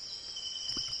Life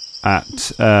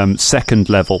at second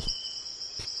level.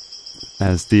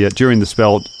 As during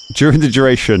the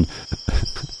duration...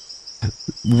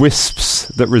 wisps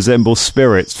that resemble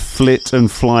spirits flit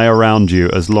and fly around you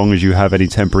as long as you have any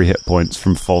temporary hit points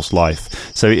from false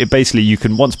life. So it basically, you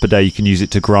can once per day you can use it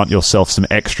to grant yourself some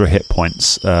extra hit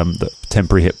points,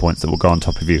 temporary hit points that will go on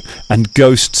top of you. And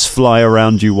ghosts fly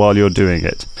around you while you're doing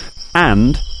it.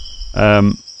 And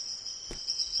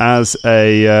as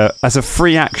a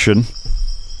free action,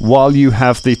 while you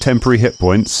have the temporary hit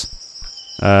points,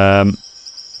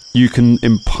 you can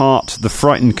impart the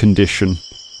frightened condition.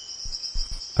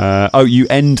 You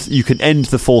can end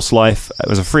the false life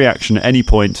as a free action at any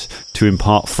point to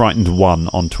impart frightened 1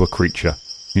 onto a creature.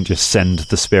 You can just send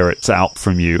the spirits out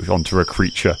from you onto a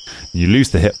creature. You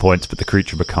lose the hit points, but the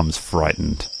creature becomes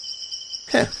frightened.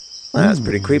 Yeah, well, that's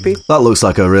pretty creepy. That looks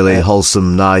like a really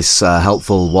wholesome, nice,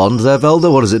 helpful wand there,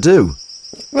 Velda. What does it do?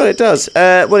 Well, it does.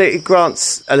 It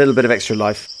grants a little bit of extra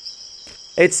life.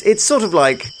 It's sort of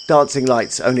like dancing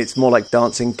lights, only it's more like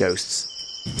dancing ghosts.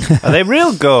 Are they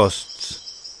real ghosts?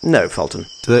 No, Fulton.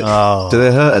 Do they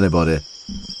hurt anybody?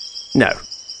 No,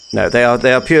 they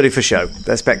are purely for show.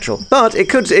 They're spectral, but it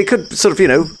could sort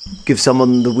of give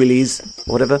someone the willies,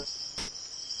 whatever.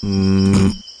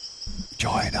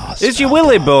 Join us. Is your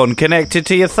willy bone connected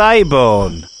to your thigh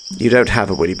bone? You don't have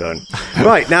a willy bone.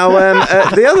 Right, now,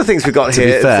 the other things we've got to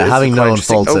here... To be fair, having known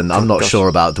Fulton, I'm not sure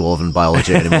about dwarven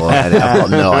biology anymore. I've got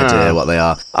no idea what they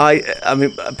are. I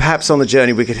mean, perhaps on the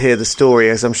journey we could hear the story,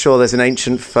 as I'm sure there's an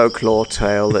ancient folklore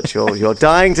tale that you're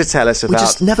dying to tell us about. We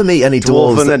just never meet any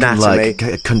dwarves that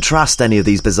can, contrast any of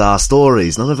these bizarre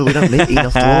stories. We don't meet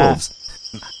enough dwarves.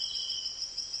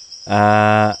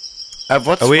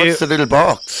 What's the little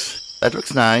box? That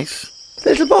looks nice. The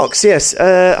little box, yes.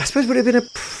 I suppose would it have been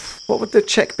what would the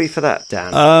check be for that,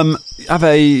 Dan?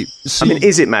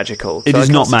 Is it magical? It is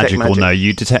not magical, no.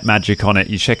 You detect magic on it,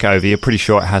 you check it over, you're pretty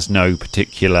sure it has no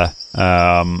particular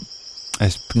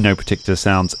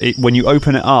sounds. When you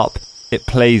open it up, it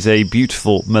plays a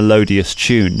beautiful melodious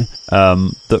tune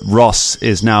that Ross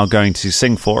is now going to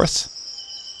sing for us.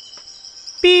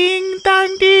 Bing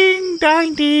dang ding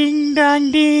dang ding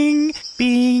dang ding.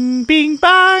 Bing bing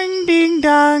bang ding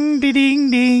dang ding ding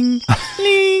ding.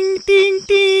 Ling ding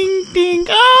ding ding.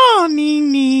 Oh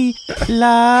ning ning.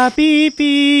 La bee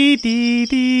bee dee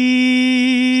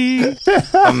dee.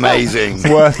 Amazing.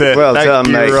 Worth it. Well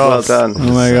done, mate. Ross. Well done.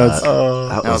 Oh my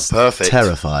god. That was perfect.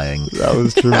 Terrifying. That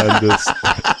was tremendous.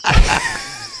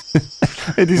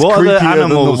 It is what are the creepier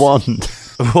animals? Than the wand.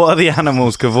 What are the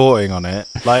animals cavorting on it?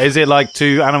 Like, is it like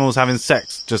two animals having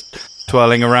sex just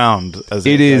twirling around as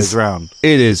it goes round.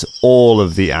 It is all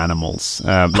of the animals,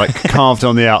 like carved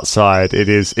on the outside. It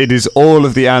is all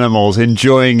of the animals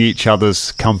enjoying each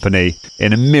other's company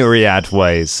in a myriad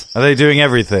ways. Are they doing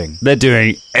everything? They're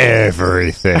doing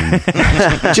everything.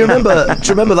 Do you remember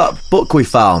that book we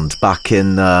found back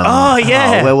in?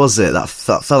 Where was it? That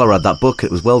fella read that book.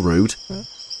 It was well rude.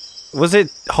 Was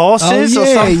it horses or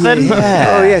something?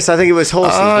 Yeah. Oh yes, I think it was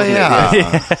horses. Wasn't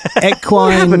it? Equine.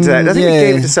 What happened to it? I think we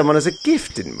gave it to someone as a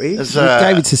gift, didn't we? We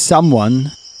gave it to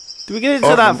someone. Did we give it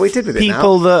to we did with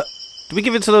people that? Did we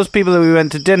give it to those people that we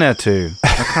went to dinner to? I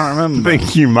can't remember. I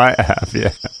think you might have,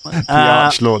 yeah. The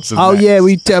Archlords.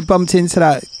 We bumped into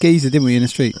that geezer, didn't we, in the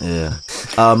street? Yeah.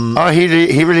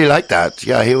 He really liked that.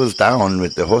 Yeah, he was down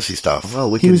with the horsey stuff.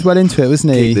 Well, he was well into it,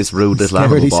 wasn't he? Keep this rude little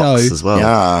animal box as well.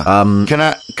 Yeah. Can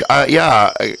I?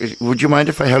 Would you mind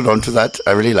if I held on to that?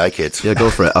 I really like it. Yeah, go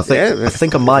for it. I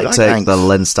think I might take the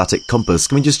lens static compass.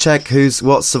 Can we just check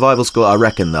what survival score? I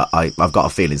reckon that I've got a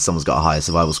feeling someone's got a higher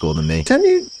survival score than me.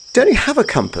 Don't you have a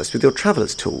compass with your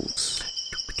traveller's tools?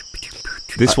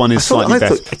 This one is slightly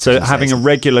better. So having a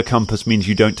regular compass means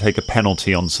you don't take a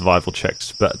penalty on survival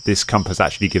checks, but this compass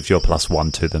actually gives you a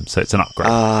 +1 to them, so it's an upgrade.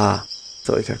 Thought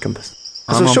you had a compass.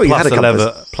 I'm sure you had a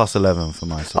compass. +11 for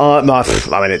myself.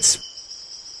 I mean, it's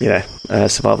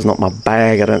survival's not my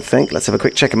bag, I don't think. Let's have a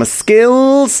quick check of my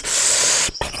skills.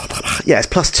 Yeah, it's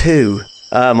 +2.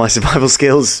 My survival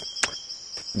skills,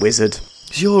 wizard.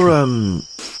 Is your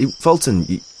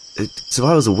Fulton?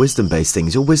 Survival's a wisdom-based thing.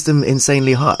 Is your wisdom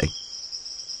insanely high?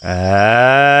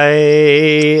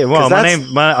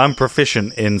 I'm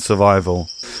proficient in survival,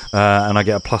 and I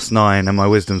get a +9, and my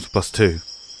wisdom's +2.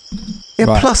 Yeah,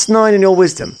 right. +9 in your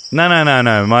wisdom. No.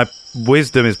 My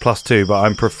wisdom is +2, but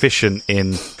I'm proficient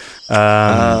in.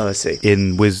 I see.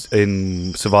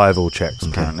 In survival checks,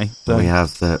 apparently. So. We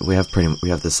have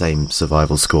the same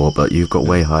survival score, but you've got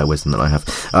way higher wisdom than I have.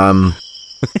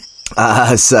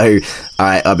 So,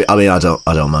 I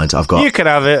don't mind. I've got. You can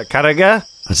have it, Carragher.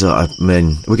 I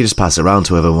mean, we could just pass it around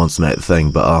to whoever wants to make the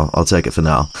thing, but I'll take it for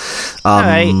now.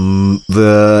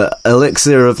 The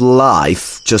elixir of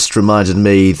life just reminded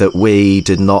me that we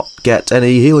did not get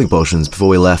any healing potions before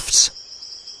we left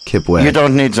Kibwe. You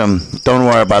don't need them. Don't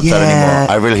worry about that anymore.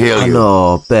 I will heal you.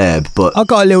 No, babe, but I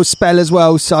got a little spell as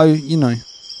well, so you know.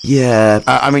 Yeah,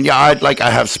 I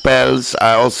have spells.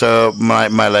 I also my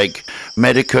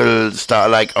medical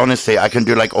stuff. Honestly, I can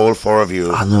do all four of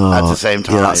you at the same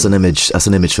time. Yeah, that's an image. That's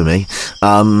an image for me.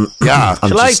 Yeah,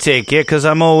 shall I take it? Because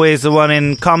I'm always the one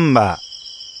in combat.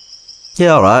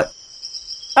 Yeah, all right.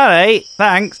 All right,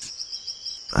 thanks.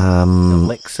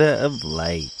 Elixir of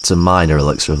life. It's a minor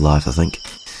elixir of life, I think.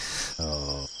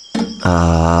 Oh.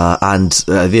 And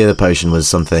the other potion was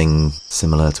something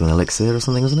similar to an elixir or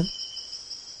something, wasn't it?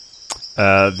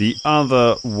 The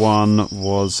other one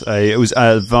was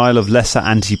a vial of lesser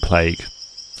anti-plague.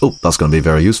 Oh, that's going to be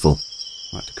very useful.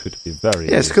 That could be very.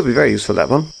 Yes, it could be very useful, that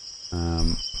one.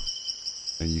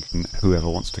 So you can, whoever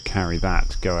wants to carry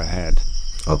that, go ahead.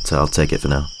 I'll take it for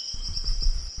now.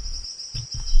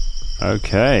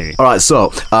 Okay. All right. So,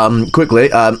 quickly,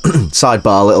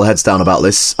 sidebar, little heads down about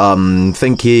this.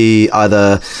 Thinky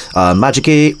either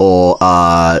magic-y or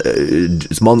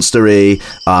monster-y.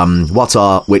 What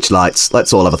are witch lights?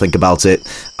 Let's all have a think about it.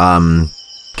 Can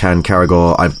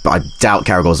Caragor? I doubt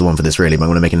Caragor's the one for this, really. But I'm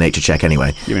going to make a nature check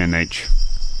anyway. Give me a nature.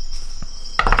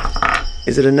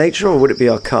 Is it a nature or would it be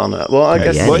arcana? Well, I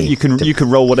guess well, you can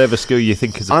roll whatever skill you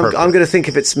think is appropriate. I'm going to think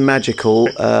if it's magical,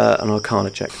 an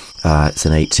arcana check. It's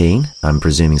an 18. I'm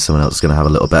presuming someone else is going to have a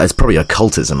little bit. It's probably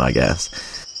occultism, I guess.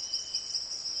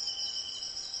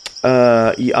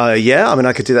 Yeah, I mean,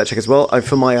 I could do that check as well.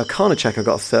 For my arcana check, I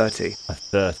got a 30. A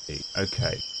 30,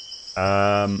 okay.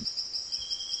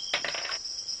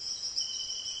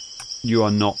 You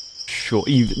are not sure.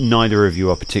 Neither of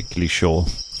you are particularly sure.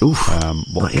 Oof.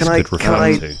 What this could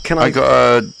refer to. I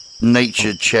got a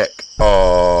nature check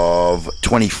of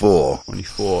 24.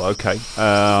 24, okay.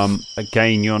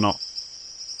 Again, you're not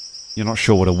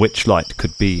sure what a witch light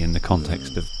could be in the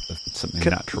context of something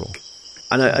natural.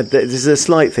 I know this is a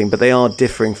slight thing, but they are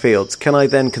differing fields. Can I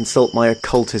then consult my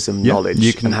occultism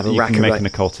knowledge and have a rack of make an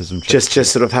occultism check?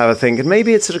 Just sort of have a think, and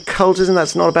maybe it's sort of occultism.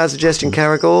 That's not a bad suggestion,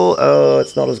 Caragor. Oh,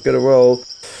 it's not as good a roll.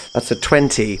 That's a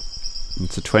 20.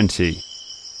 It's a 20.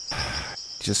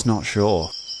 Just not sure.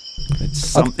 It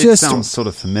sounds sort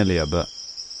of familiar, but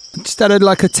just added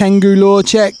a Tengu law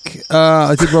check.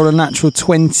 I did roll a natural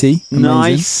 20. Amazing.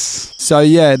 Nice. So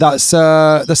yeah, that's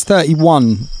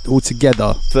 31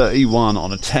 altogether. 31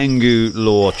 on a Tengu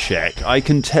law check. I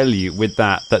can tell you with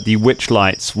that the witch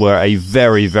lights were a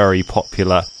very, very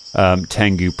popular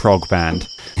Tengu prog band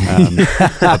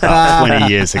about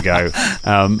 20 years ago,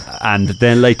 and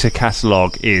their later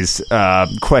catalogue is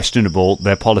questionable.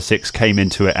 Their politics came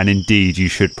into it, and indeed you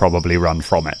should probably run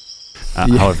from it.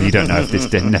 However, you don't know if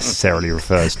this necessarily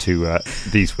refers to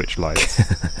these witch lights.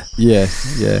 Yeah.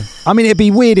 I mean, it'd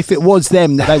be weird if it was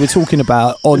them that they were talking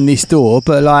about on this door,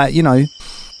 but like, you know.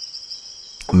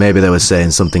 Maybe they were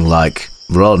saying something like,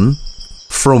 run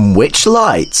from witch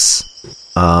lights.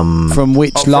 From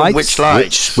which lights? Which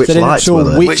lights? Which lights were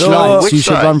there? Which lights you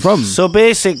should run from? So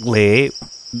basically,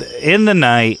 in the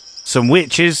night, some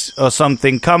witches or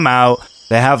something come out.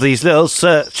 They have these little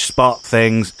search spot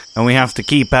things, and we have to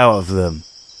keep out of them.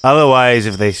 Otherwise,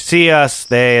 if they see us,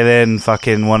 they then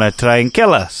fucking want to try and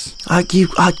kill us. You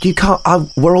can't.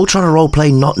 We're all trying to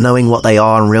roleplay, not knowing what they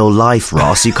are in real life,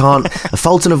 Ross. You can't. A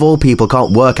Fulton of all people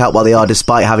can't work out what they are,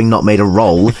 despite having not made a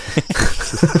roll.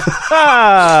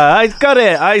 I got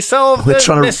it. I solved We're the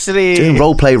trying mystery. to do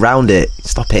roleplay round it.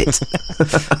 Stop it.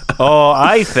 Oh,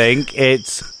 I think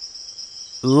it's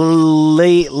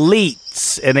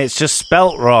Leets, and it's just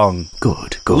spelt wrong.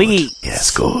 Good. Leets. Yes,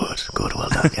 good. Well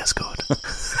done. Yes, good.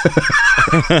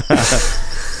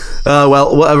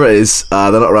 Well, whatever it is,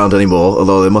 they're not around anymore,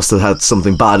 although they must have had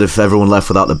something bad if everyone left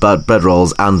without the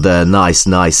bedrolls and their nice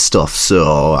stuff,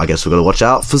 so I guess we're going to watch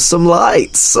out for some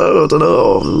lights, so I don't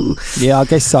know. Yeah, I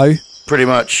guess so. Pretty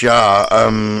much, yeah.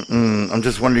 I'm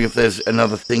just wondering if there's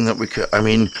another thing that we could... I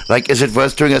mean, like, is it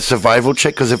worth doing a survival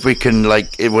check? Because if we can,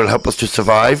 like, it will help us to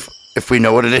survive. If we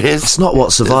know what it is. That's not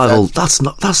what survival. That's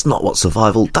not what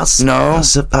survival. That's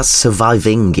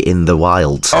surviving in the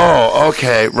wild. Oh,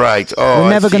 okay, right. Oh, we're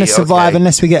never going to survive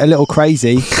unless we get a little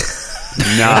crazy. Nice.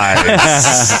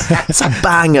 It's a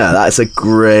banger. That's a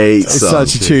great song.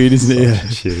 It's such a tune, isn't it? Yeah.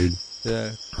 Tune.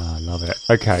 Yeah. Oh, I love it.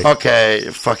 Okay,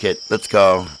 fuck it. Let's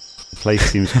go. The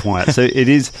place seems quiet. So it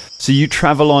is. So you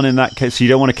travel on in that case. So you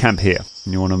don't want to camp here.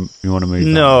 You want to move.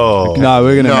 No, okay. No,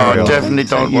 we're going to. No, definitely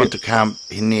don't want to camp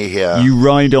near here. You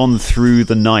ride on through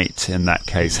the night. In that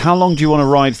case, how long do you want to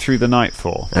ride through the night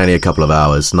for? Only a couple of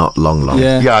hours, not long.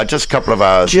 Yeah, just a couple of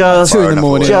hours. Just 2 in the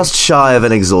morning. Just shy of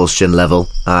an exhaustion level,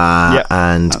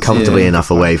 and comfortably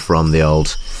enough away from the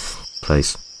old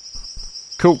place.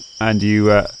 Cool. And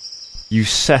you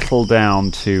settle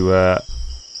down to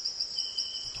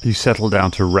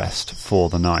rest for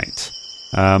the night.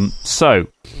 So,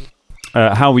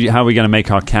 how are we going to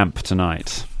make our camp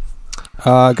tonight?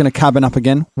 Going to cabin up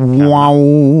again. Wow.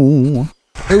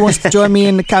 Who wants to join me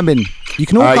in the cabin? You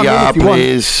can all come in if you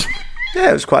please. want.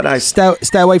 Yeah, it was quite nice.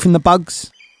 Stay away from the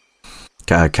bugs.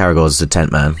 Caragor's a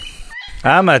tent man.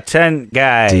 I'm a tent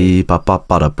guy.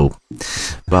 Ba-ba-ba-da-boom.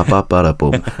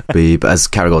 Ba-ba-ba-da-boom. Beep. As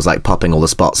Caragor's like popping all the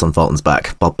spots on Fulton's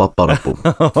back. Ba-ba-ba-da-boom.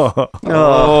 Oh,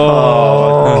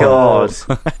 God.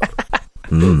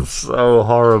 So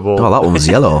horrible. Oh, that one was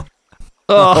yellow.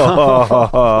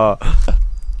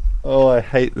 Oh, I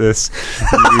hate this.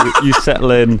 You settle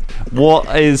in.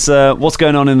 What's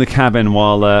going on in the cabin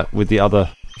while with the other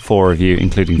 4 of you,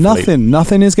 including Philippe?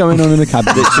 Nothing is going on in the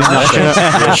cabin.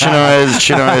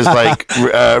 Shinoa is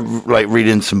like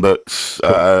reading some books.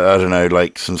 I don't know,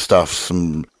 like some stuff,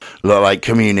 some like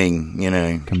communing.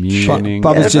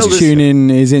 Bubba's just tuning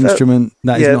his instrument.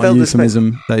 That is not a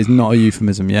euphemism. That is not a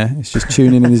euphemism. Yeah, it's just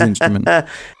tuning in his instrument.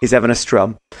 He's having a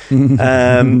strum.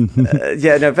 Velda's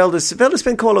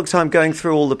spent quite a long time going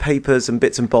through all the papers and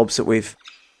bits and bobs that we've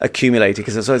accumulated,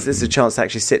 because I suppose this is a chance to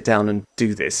actually sit down and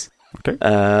do this. Okay.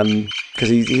 Because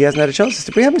he hasn't had a chance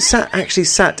to. We haven't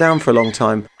sat down for a long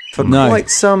time, for quite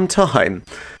some time,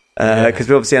 because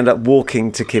we obviously end up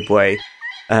walking to Kibwe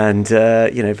and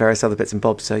various other bits and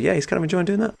bobs. So yeah, he's kind of enjoying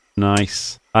doing that.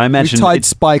 Nice. I imagine we tied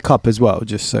Spike up as well,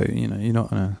 just so you're not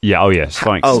gonna. Yeah. Oh yeah.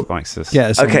 Spike's this.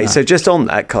 Yeah. Okay. So just on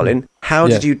that, Colin, how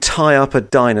did you tie up a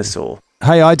dinosaur?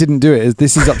 Hey, I didn't do it.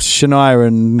 This is up to Shania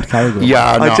and Caragor.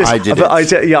 Yeah, no, I did it.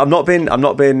 I'm not being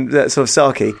sort of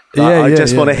sarky. I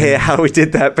just want to hear how we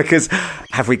did that, because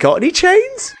have we got any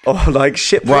chains or like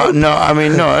ship? Well, no. I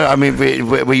mean,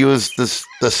 we used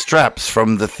the straps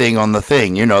from the thing on the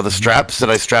thing. The straps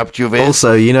that I strapped you with.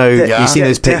 Also, you've seen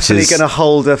those pictures. Definitely going to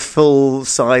hold a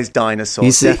full-size dinosaur.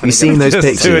 You've seen those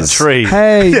pictures. To a tree.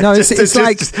 Hey, no, it's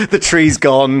like the tree's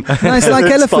gone. No, it's like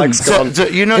elephants. Gone.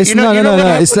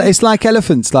 It's like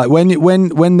elephants. Like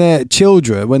when they're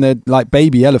children, when they're like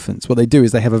baby elephants, what they do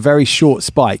is they have a very short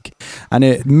spike,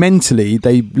 and mentally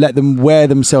they let them wear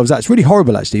themselves out. It's really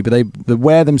horrible actually, but they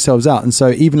wear themselves out, and so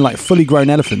even like fully grown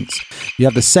elephants, you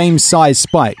have the same size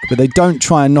spike, but they don't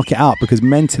try and knock it out because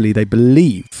mentally they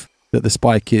believe that the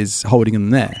spike is holding them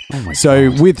there.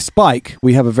 God. With Spike,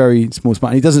 we have a very small spike,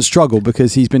 and he doesn't struggle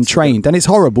because he's been trained, and it's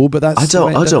horrible. But that's I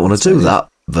don't want to do that.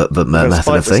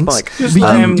 method of things.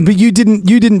 But you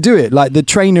didn't do it. Like the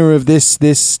trainer of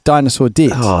this dinosaur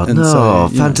did. Oh And no!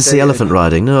 so, Fantasy elephant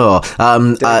riding. No.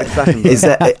 Is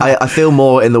there? I feel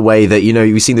more in the way that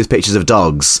you've seen those pictures of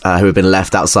dogs who have been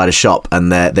left outside a shop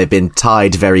and they've been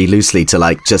tied very loosely to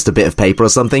like just a bit of paper or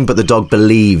something, but the dog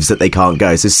believes that they can't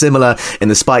go. So similar in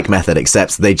the spike method,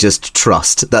 except they just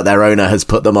trust that their owner has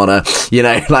put them on a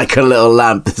like a little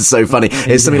lamp. It's so funny.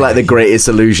 It's something like the greatest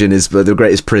illusion is the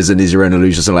greatest prison is your own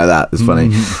illusion. Something like that. It's funny.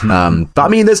 But I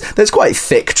mean, there's quite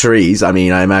thick trees. I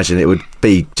mean, I imagine it would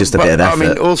be just a bit of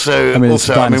effort.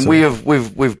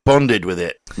 We've bonded with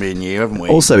it, me and you, haven't we?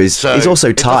 Also, he's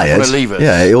also tired.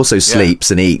 Yeah, he also sleeps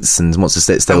and eats and wants to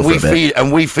sit still for a bit.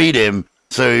 And we feed him.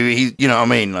 So he's,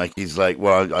 he's like,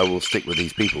 well, I will stick with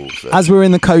these people. So. As we're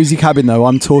in the cozy cabin, though,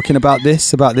 I'm talking about this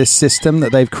system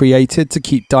that they've created to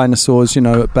keep dinosaurs,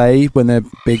 at bay when they're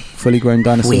big, fully grown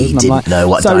dinosaurs. We didn't know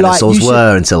what dinosaurs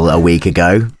were until a week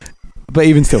ago. But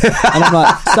even still, and I'm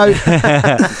like, so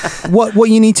what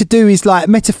you need to do is like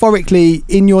metaphorically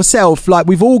in yourself, like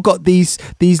we've all got these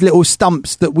little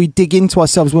stumps that we dig into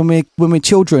ourselves when we're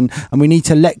children, and we need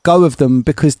to let go of them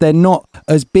because they're not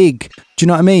as big. Do you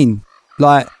know what I mean?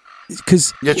 Like,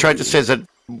 because you're trying to say that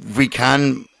we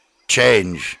can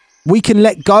change. We can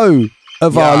let go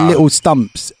of our little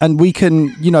stumps, and we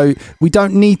can, we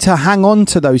don't need to hang on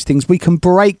to those things. We can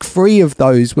break free of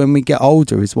those when we get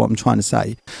older, is what I'm trying to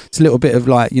say. It's a little bit of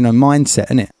like, mindset,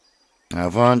 isn't it? I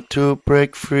want to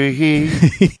break free. I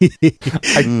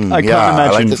can't imagine.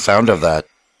 I like the sound of that.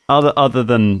 Other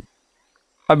than,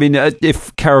 I mean,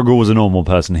 if Caragor was a normal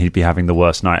person, he'd be having the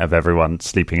worst night of everyone,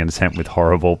 sleeping in a tent with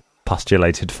horrible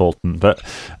postulated Fulton, but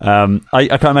I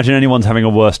can't imagine anyone's having a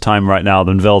worse time right now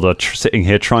than Velda sitting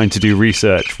here trying to do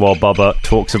research while Bubba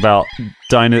talks about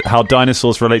how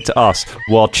dinosaurs relate to us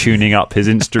while tuning up his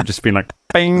instrument, just being like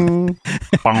bing,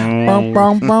 bong.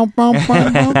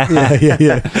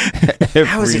 yeah.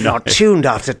 How is it not tuned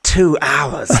after 2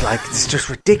 hours? Like, it's just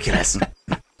ridiculous.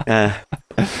 Then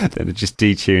just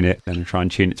detune it and try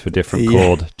and tune it to a different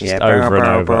chord, over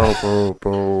and over.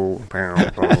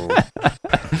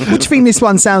 What do you think this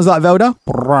one sounds like, Velda?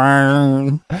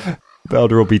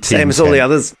 Velda will be team same as all the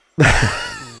others.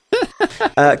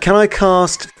 Can I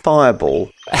cast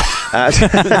Fireball?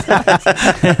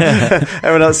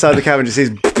 Everyone outside the cabin just sees.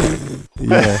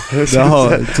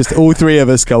 Just all three of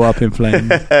us go up in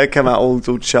flames. Come out all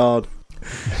charred.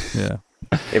 Yeah.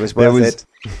 It was worth it.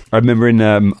 I remember I can't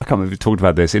remember if we talked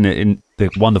about this, in the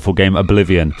wonderful game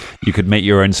Oblivion, you could make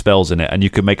your own spells in it, and you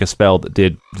could make a spell that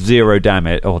did 0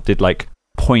 damage, or did like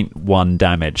 0.1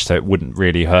 damage, so it wouldn't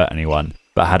really hurt anyone,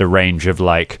 but had a range of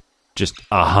like just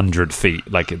 100 feet,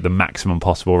 like the maximum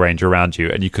possible range around you,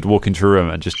 and you could walk into a room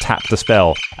and just tap the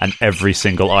spell, and every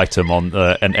single item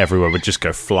and everywhere would just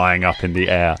go flying up in the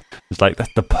air. It's like,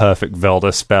 that's the perfect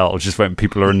Velda spell. Just when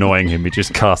people are annoying him, he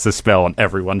just casts a spell and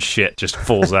everyone's shit just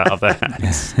falls out of their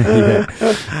hands.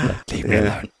 Leave me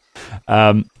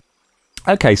alone.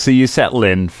 Okay, so you settle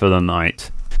in for the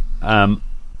night.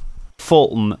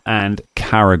 Fulton and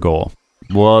Caragor,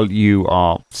 while you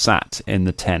are sat in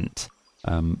the tent,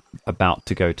 about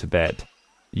to go to bed,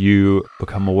 you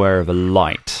become aware of a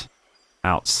light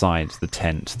outside the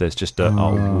tent. There's just a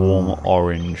warm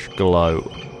orange glow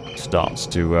starts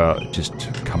to just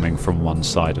coming from one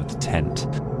side of the tent,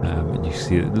 and you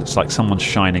see it looks like someone's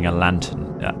shining a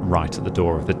lantern right at the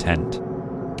door of the tent.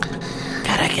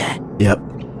 Caragor. Yep.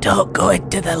 Don't go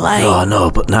into the light. Oh no,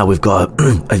 but now we've got.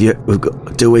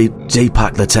 Do we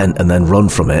depack the tent and then run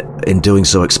from it? In doing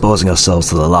so, exposing ourselves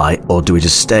to the light, or do we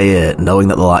just stay here, knowing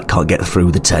that the light can't get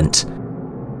through the tent?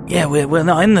 Yeah, we're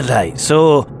not in the light,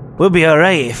 so we'll be all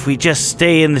right if we just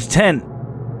stay in the tent.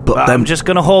 But I'm just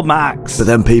gonna hold my axe. But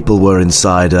then people were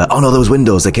inside. Oh no, there was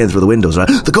windows. They came through the windows, right?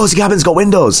 The cozy cabin's got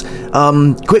windows.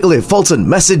 Quickly, Fulton,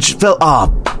 message.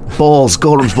 Balls,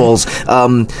 Gorham's balls.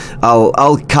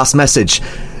 I'll cast message.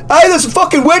 Hey, there's a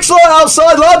fucking witch light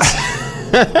outside, lads!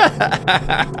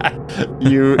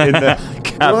 You in the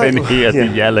cabin hear the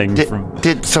yelling from...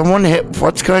 Did someone hit...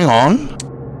 What's going on?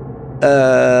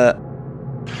 I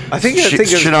think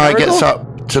Shania gets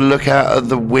up to look out of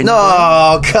the window.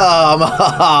 No, come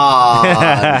on!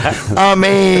 I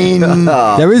mean...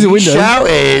 There is a window.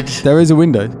 Shouted. There is a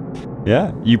window.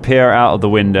 Yeah, you peer out of the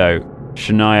window.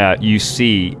 Shania, you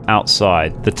see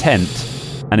outside the tent,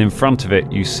 and in front of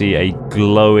it you see a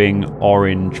glowing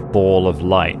orange ball of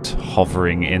light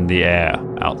hovering in the air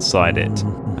outside it,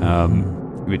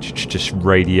 which is just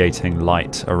radiating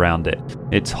light around it.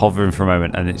 It's hovering for a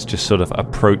moment, and it's just sort of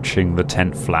approaching the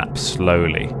tent flap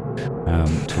slowly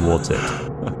towards it.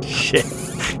 Shit.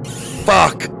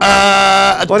 Fuck!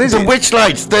 What is the it? witch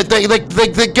lights! They're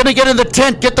gonna get in the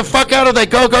tent! Get the fuck out of there!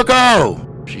 Go, go, go!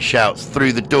 She shouts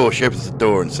through the door. She opens the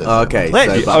door and says, Okay,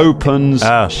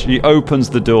 She opens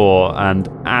the door, and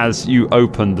as you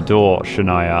open the door,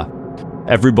 Shania,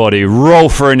 everybody roll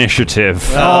for initiative.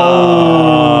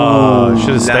 Oh,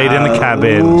 should have stayed in the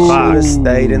cabin. Should Fuck. have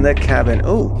stayed in the cabin.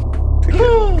 Oh.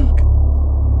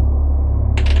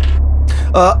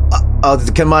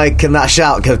 Can that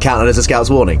shout count as a scout's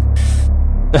warning?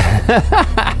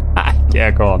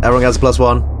 Yeah, go on. Everyone gets a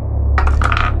 +1.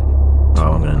 Oh,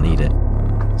 I'm gonna need it.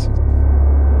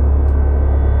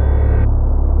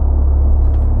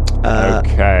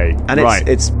 Okay. And right.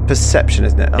 it's perception,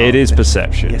 isn't it? Oh, it is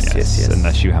perception. Yes.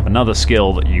 Unless you have another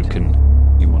skill that you want to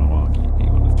argue,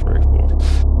 you want to throw for.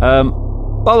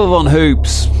 Bubba Von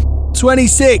Hoops.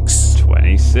 26.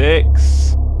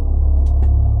 26.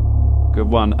 Good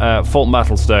one. Fulton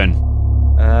Battlestone.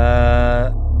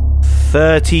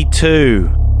 32.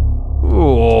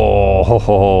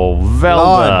 Oh,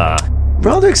 Velda.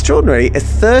 Rather extraordinary. A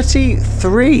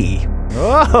 33.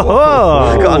 Oh.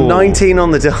 I got a 19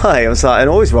 on the die. I was like, and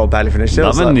always roll badly for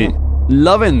initiative.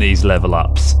 Loving these level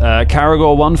ups.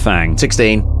 Karagor One Fang.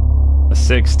 16. A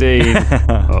 16.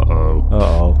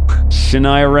 Uh-oh.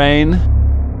 Shania Rain.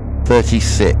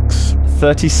 36.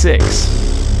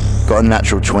 36. Got a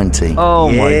natural 20. Oh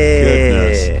my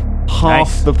goodness.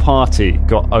 Half the party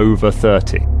got over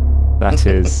 30. That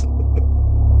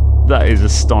is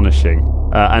astonishing.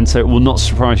 And so it will not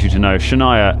surprise you to know,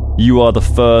 Shania, you are the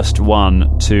first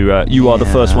one to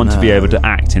be able to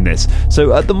act in this.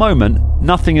 So at the moment,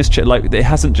 nothing has like it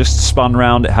hasn't just spun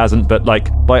round. It hasn't, but like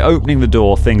by opening the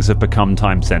door, things have become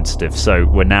time sensitive. So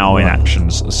we're now in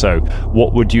actions. So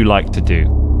what would you like to do?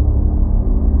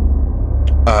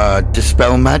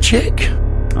 Dispel magic.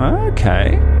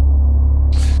 Okay.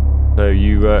 So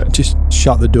you just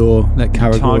shut the door. Let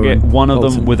Karagor target one of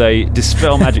them with a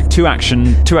dispel magic two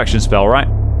action spell, right?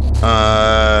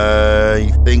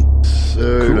 I think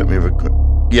so. Cool. Let me have a quick.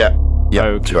 Yeah.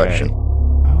 Okay. 2 action.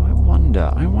 Oh,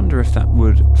 I wonder if that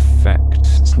would affect.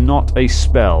 It's not a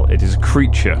spell. It is a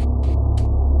creature.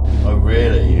 Oh,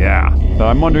 really? Yeah. But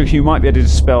I'm wondering if you might be able to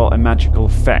dispel a magical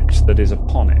effect that is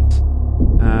upon it.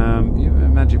 You have a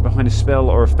magic behind a spell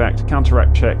or effect.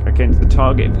 Counteract check against the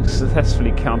target. If you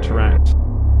successfully counteract,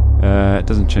 it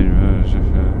doesn't change.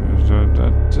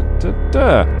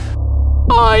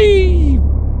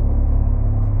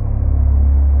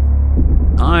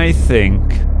 I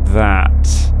think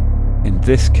that in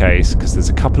this case, because there's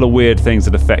a couple of weird things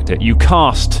that affect it, you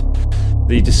cast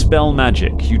the dispel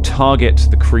magic. You target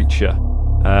the creature.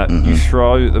 You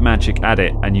throw the magic at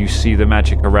it, and you see the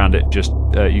magic around it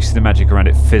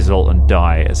fizzle and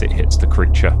die as it hits the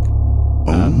creature.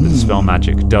 The dispel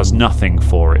magic does nothing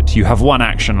for it. You have one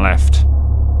action left.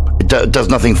 It does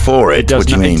nothing for it. What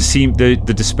do you mean?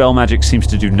 The dispel magic seems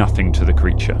to do nothing to the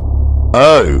creature.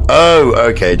 Oh,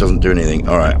 okay. It doesn't do anything.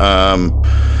 All right.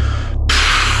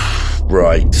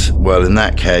 Right. Well, in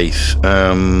that case,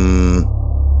 I'm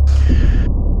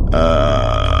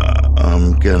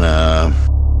gonna.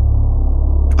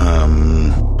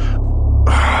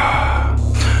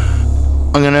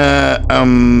 I'm gonna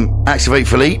activate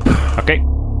Philippe. Okay.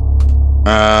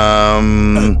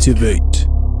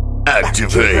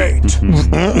 Activate.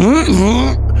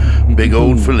 Big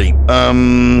old Philippe.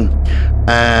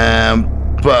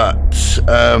 But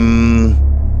I'm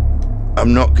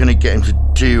not gonna get him to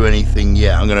do anything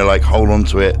yet. I'm gonna hold on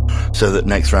to it so that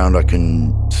next round I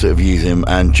can sort of use him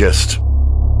and just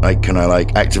can I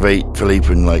activate Philippe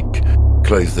and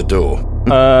close the door?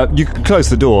 You can close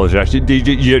the doors. Actually,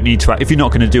 you don't need to. If you're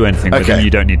not going to do anything, with them, you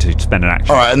don't need to spend an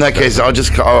action. All right. In that case, I'll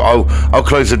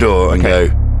close the door and go.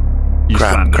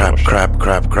 Crap.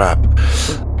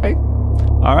 Okay.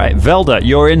 All right, Velda,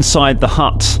 you're inside the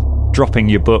hut, dropping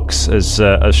your books as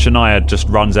Shania just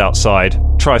runs outside,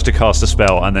 tries to cast a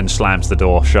spell, and then slams the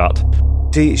door shut.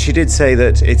 She did say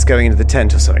that it's going into the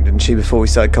tent or something, didn't she? Before we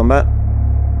started combat.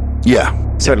 Yeah.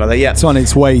 Something like that, yeah. It's on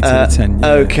its way to the tent.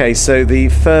 Yeah. Okay, so the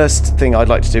first thing I'd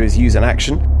like to do is use an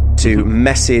action to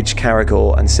message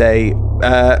Karagor and say,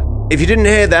 if you didn't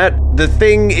hear that, the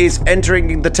thing is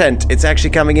entering the tent. It's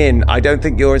actually coming in. I don't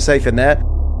think you're safe in there.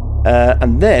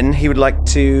 And then he would like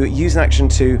to use an action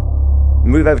to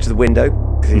move over to the window,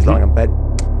 because he's lying on bed,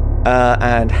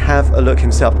 and have a look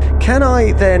himself. Can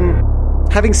I then,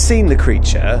 having seen the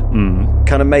creature,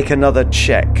 kind of make another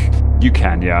check? You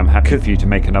can, yeah. I'm happy for you to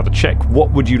make another check.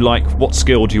 What would you like? What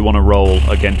skill do you want to roll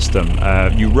against them?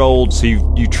 You rolled, so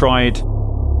you tried.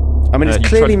 I mean, it's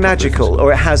clearly magical,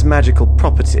 or it has magical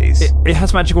properties. It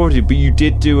has magical properties, but you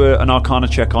did do an Arcana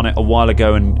check on it a while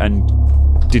ago and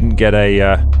didn't get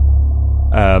a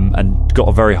and got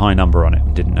a very high number on it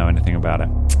and didn't know anything about it.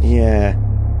 Yeah.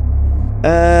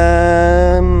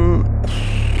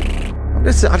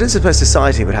 I don't suppose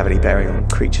society would have any bearing on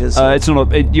creatures. It's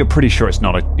not. You're pretty sure it's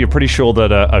not a. You're pretty sure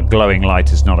that a glowing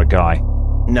light is not a guy.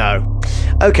 No.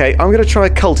 Okay, I'm going to try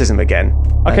occultism again.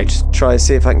 Okay. Just try to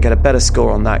see if I can get a better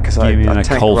score on that, because I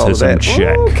tank roll a occultism bit.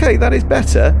 check. Okay, that is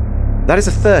better. That is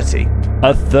a 30.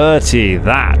 A 30.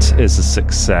 That is a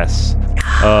success.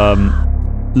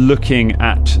 Looking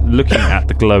at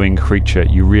the glowing creature,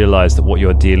 you realise that what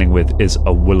you're dealing with is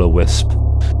a will-o'-wisp.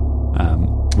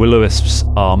 Will-o'-wisps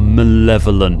are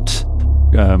malevolent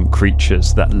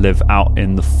creatures that live out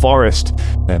in the forest.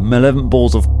 They're malevolent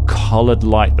balls of coloured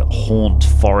light that haunt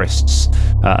forests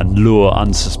and lure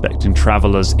unsuspecting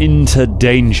travellers into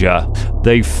danger.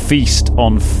 They feast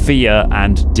on fear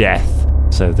and death.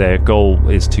 So their goal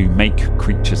is to make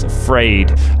creatures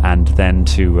afraid, and then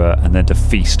to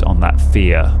feast on that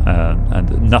fear.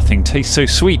 And nothing tastes so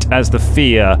sweet as the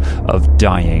fear of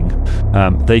dying.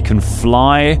 They can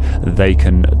fly. They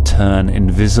can turn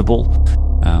invisible.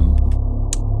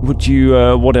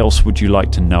 What else would you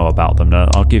like to know about them?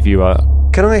 I'll give you a.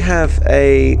 Can I have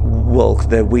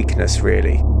their weakness,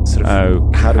 really? Sort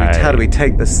of. Okay. How do we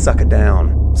take this sucker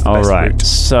down? All right. Route.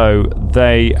 So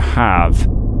they have.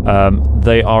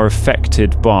 They are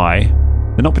affected by.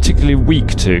 They're not particularly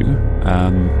weak to,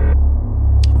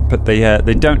 but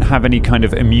they don't have any kind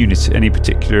of immunity, any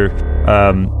particular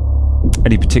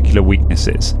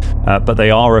weaknesses. But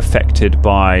they are affected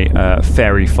by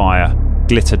fairy fire,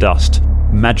 glitter dust.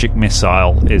 Magic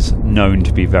missile is known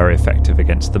to be very effective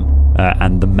against them,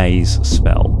 and the maze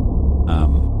spell.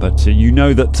 But you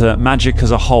know that magic as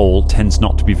a whole tends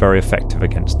not to be very effective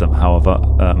against them. However,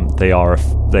 they are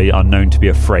known to be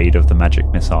afraid of the magic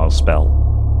missile spell.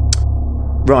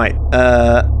 Right.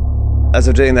 As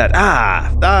I'm doing that,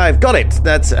 I've got it.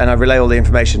 And I relay all the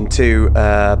information to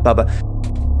Bubba.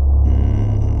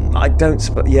 I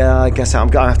guess I'm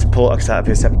going to have to pull. Because that'll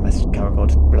be a separate message.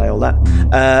 Caragod, relay all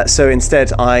that. So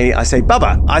instead, I say,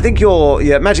 Bubba, I think your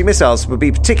magic missiles would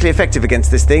be particularly effective against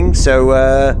this thing.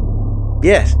 So.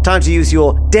 Yes, time to use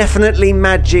your definitely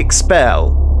magic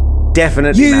spell.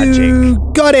 Definitely magic. You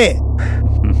got it!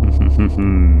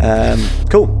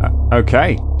 Cool.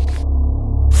 Okay.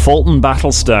 Fulton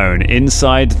Battlestone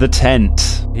inside the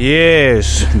tent.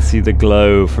 Yes. You can see the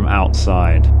glow from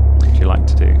outside. What would you like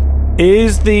to do?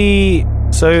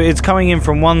 So it's coming in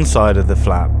from one side of the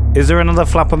flap. Is there another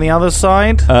flap on the other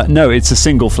side? No, it's a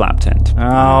single flap tent.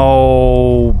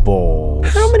 Oh, balls.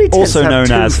 How many tents also have known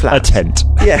two as flaps? a tent.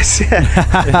 Yes.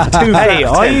 Hey,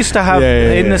 I used to have,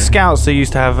 in the Scouts, they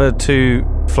used to have a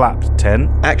two-flapped tent.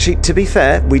 Actually, to be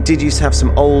fair, we did used to have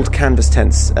some old canvas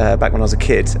tents back when I was a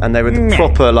kid, and they were the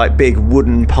proper, big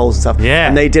wooden poles and stuff. Yeah.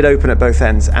 And they did open at both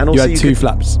ends. And also you had two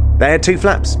flaps. They had two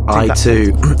flaps. I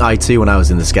too, when I was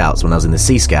in the Scouts, when I was in the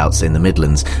Sea Scouts in the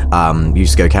Midlands,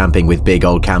 used to go camping with big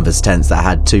old canvas tents that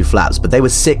had two flaps, but they were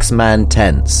 6-man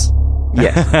tents.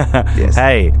 Yeah. Yes.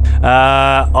 Hey,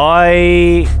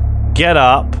 I get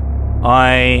up,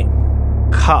 I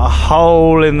cut a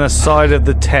hole in the side of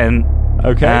the tent,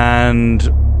 and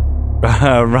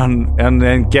run, and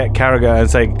then get Carragher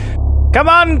and say, "Come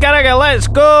on, Carragher, let's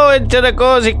go into the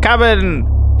cozy cabin."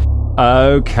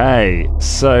 Okay,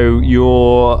 so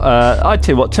you're. I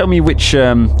tell you what. Tell me which.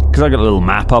 Because I got a little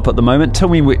map up at the moment. Tell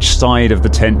me which side of the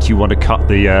tent you want to cut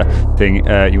the thing.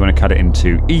 You want to cut it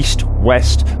into east,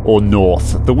 west, or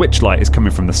north. The witchlight is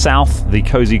coming from the south. The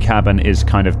cozy cabin is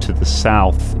kind of to the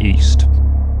southeast.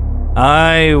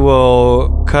 I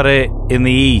will cut it in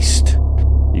the east.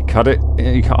 You cut it.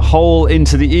 You cut a hole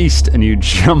into the east, and you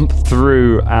jump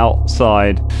through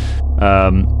outside.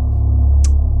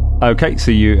 Okay, so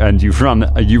you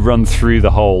run through the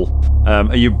hole.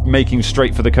 Are you making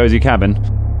straight for the cozy cabin?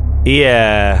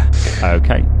 Yeah.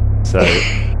 Okay. So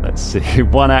let's see.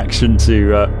 One action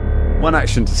to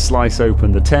slice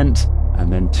open the tent,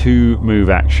 and then 2 move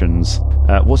actions.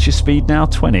 What's your speed now?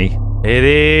 20. It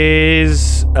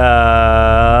is. Why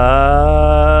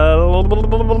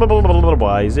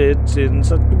is it in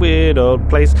such a weird old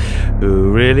place?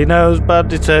 Who really knows?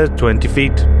 But it says 20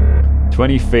 feet.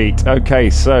 20 feet. Okay,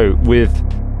 so with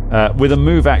a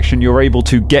move action, you're able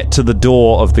to get to the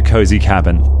door of the cozy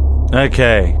cabin.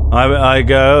 Okay, I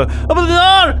go, open the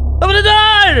door! Open the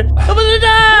door! Open the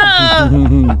door!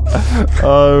 I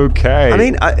Okay.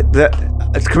 mean,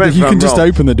 you can just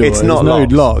open the door. It's not no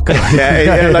lock.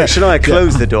 Shania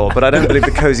closed the door, but I don't believe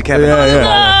the cozy cabin.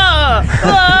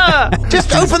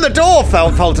 Just open the door,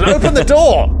 Fulton. Open the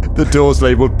door. The door's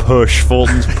labelled push.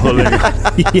 Fulton's pulling.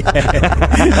 yeah.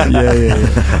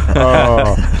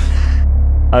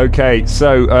 Okay,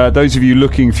 so those of you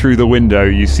looking through the window,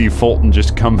 you see Fulton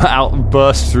just come out and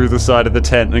burst through the side of the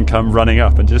tent and come running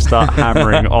up and just start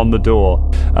hammering on the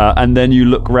door. And then you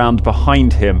look round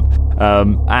behind him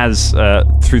as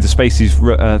through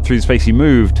the space he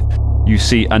moved. You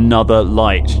see another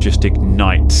light just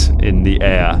ignite in the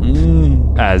air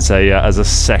as a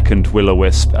second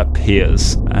will-o-wisp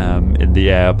appears in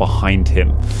the air behind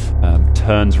him.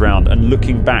 Turns round and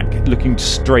looking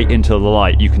straight into the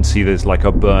light, you can see there's like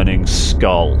a burning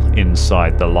skull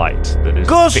inside the light that is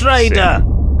Ghost fixing. Rider!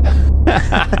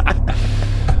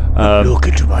 Look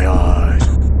into my eyes.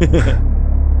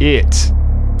 It,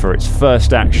 for its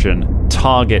first action,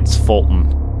 targets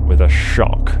Fulton with a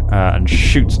shock and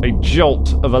shoots a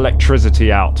jolt of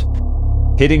electricity out,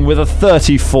 hitting with a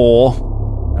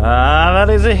 34.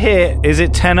 That is a hit. Is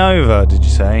it 10 over, did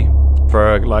you say?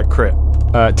 For a crit?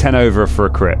 10 over for a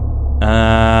crit.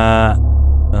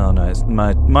 Oh no, it's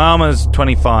my armor's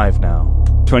 25 now.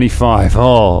 25.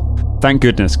 Oh, thank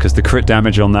goodness, because the crit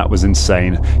damage on that was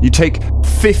insane. You take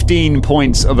 15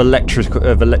 points of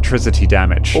electricity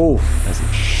damage. Oof. As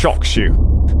it shocks you.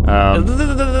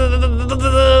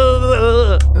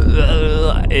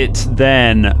 It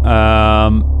then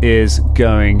is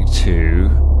going to.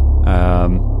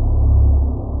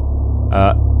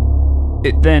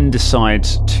 It then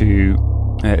decides to.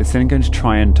 It's then going to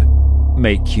try and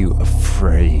make you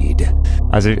afraid.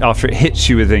 After it hits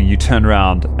you with a thing, you turn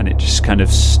around and it just kind of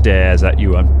stares at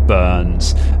you and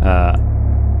burns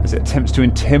as it attempts to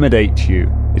intimidate you.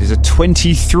 It is a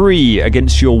 23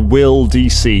 against your will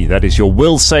DC. That is your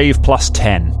will save plus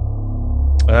 10.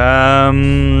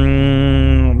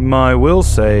 My will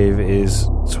save is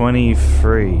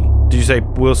 23. Did you say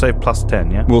will save plus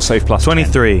 10, yeah? Will save plus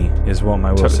 23 is what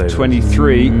my will save is.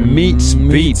 23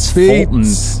 beats Fulton.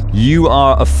 You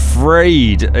are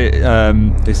afraid.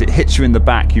 As it hits you in the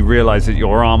back, you realise that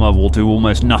your armour will do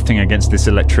almost nothing against this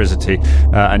electricity.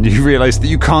 And you realise that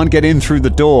you can't get in through the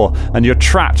door. And you're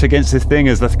trapped against this thing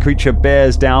as the creature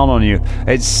bears down on you.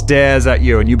 It stares at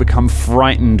you and you become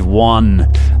frightened one.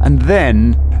 And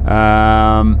then...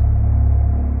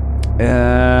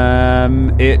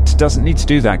 it doesn't need to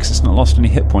do that because it's not lost any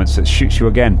hit points, so it shoots you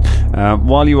again.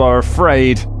 While you are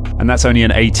afraid, and that's only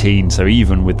an 18, so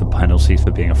even with the penalties for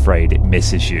being afraid, it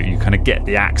misses you. You kind of get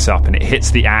the axe up and it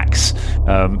hits the axe.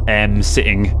 M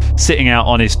sitting out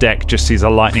on his deck just sees a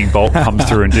lightning bolt come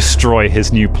through and destroy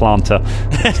his new planter.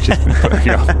 It's just been putting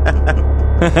up.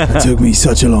 It took me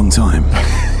such a long time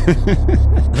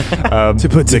to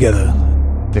put together.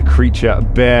 The creature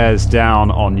bears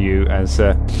down on you as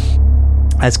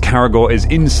Caragor is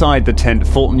inside the tent.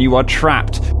 Fulton, you are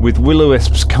trapped with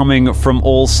will-o-wisps coming from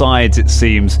all sides, it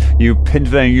seems. You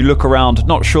look around,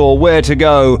 not sure where to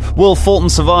go. Will Fulton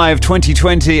survive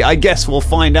 2020? I guess we'll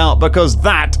find out, because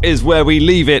that is where we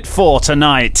leave it for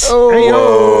tonight.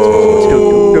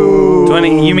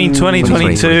 You mean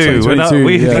 2022?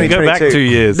 We can go back 2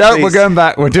 years. No, we're going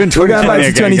back. We're doing 2020. We're going back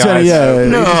to 2020, yeah.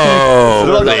 No.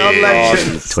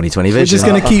 2020 vision. We're just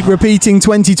going to keep repeating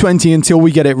 2020 until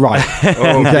we get it right.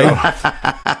 Okay.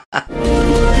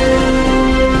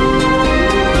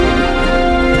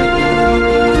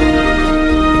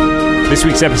 This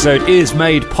week's episode is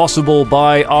made possible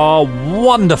by our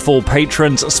wonderful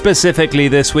patrons. Specifically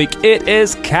this week, it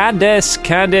is Candice.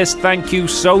 Candice, thank you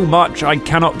so much. I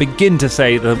cannot begin to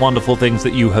say the wonderful things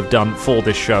that you have done for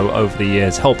this show over the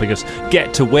years, helping us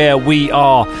get to where we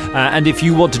are. And if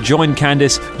you want to join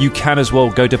Candice, you can as well.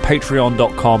 Go to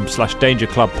patreon.com/Danger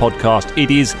Club Podcast.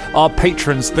 It is our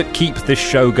patrons that keep this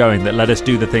show going, that let us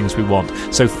do the things we want.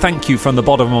 So thank you from the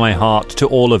bottom of my heart to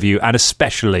all of you, and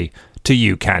especially to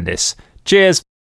you, Candice. Cheers.